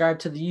 subscribe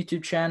to the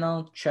YouTube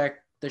channel.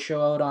 Check the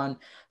show out on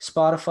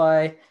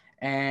Spotify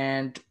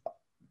and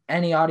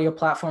any audio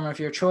platform of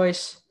your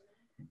choice.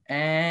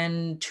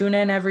 And tune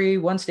in every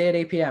Wednesday at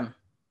 8 p.m.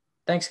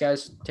 Thanks,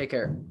 guys. Take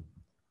care.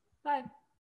 Bye.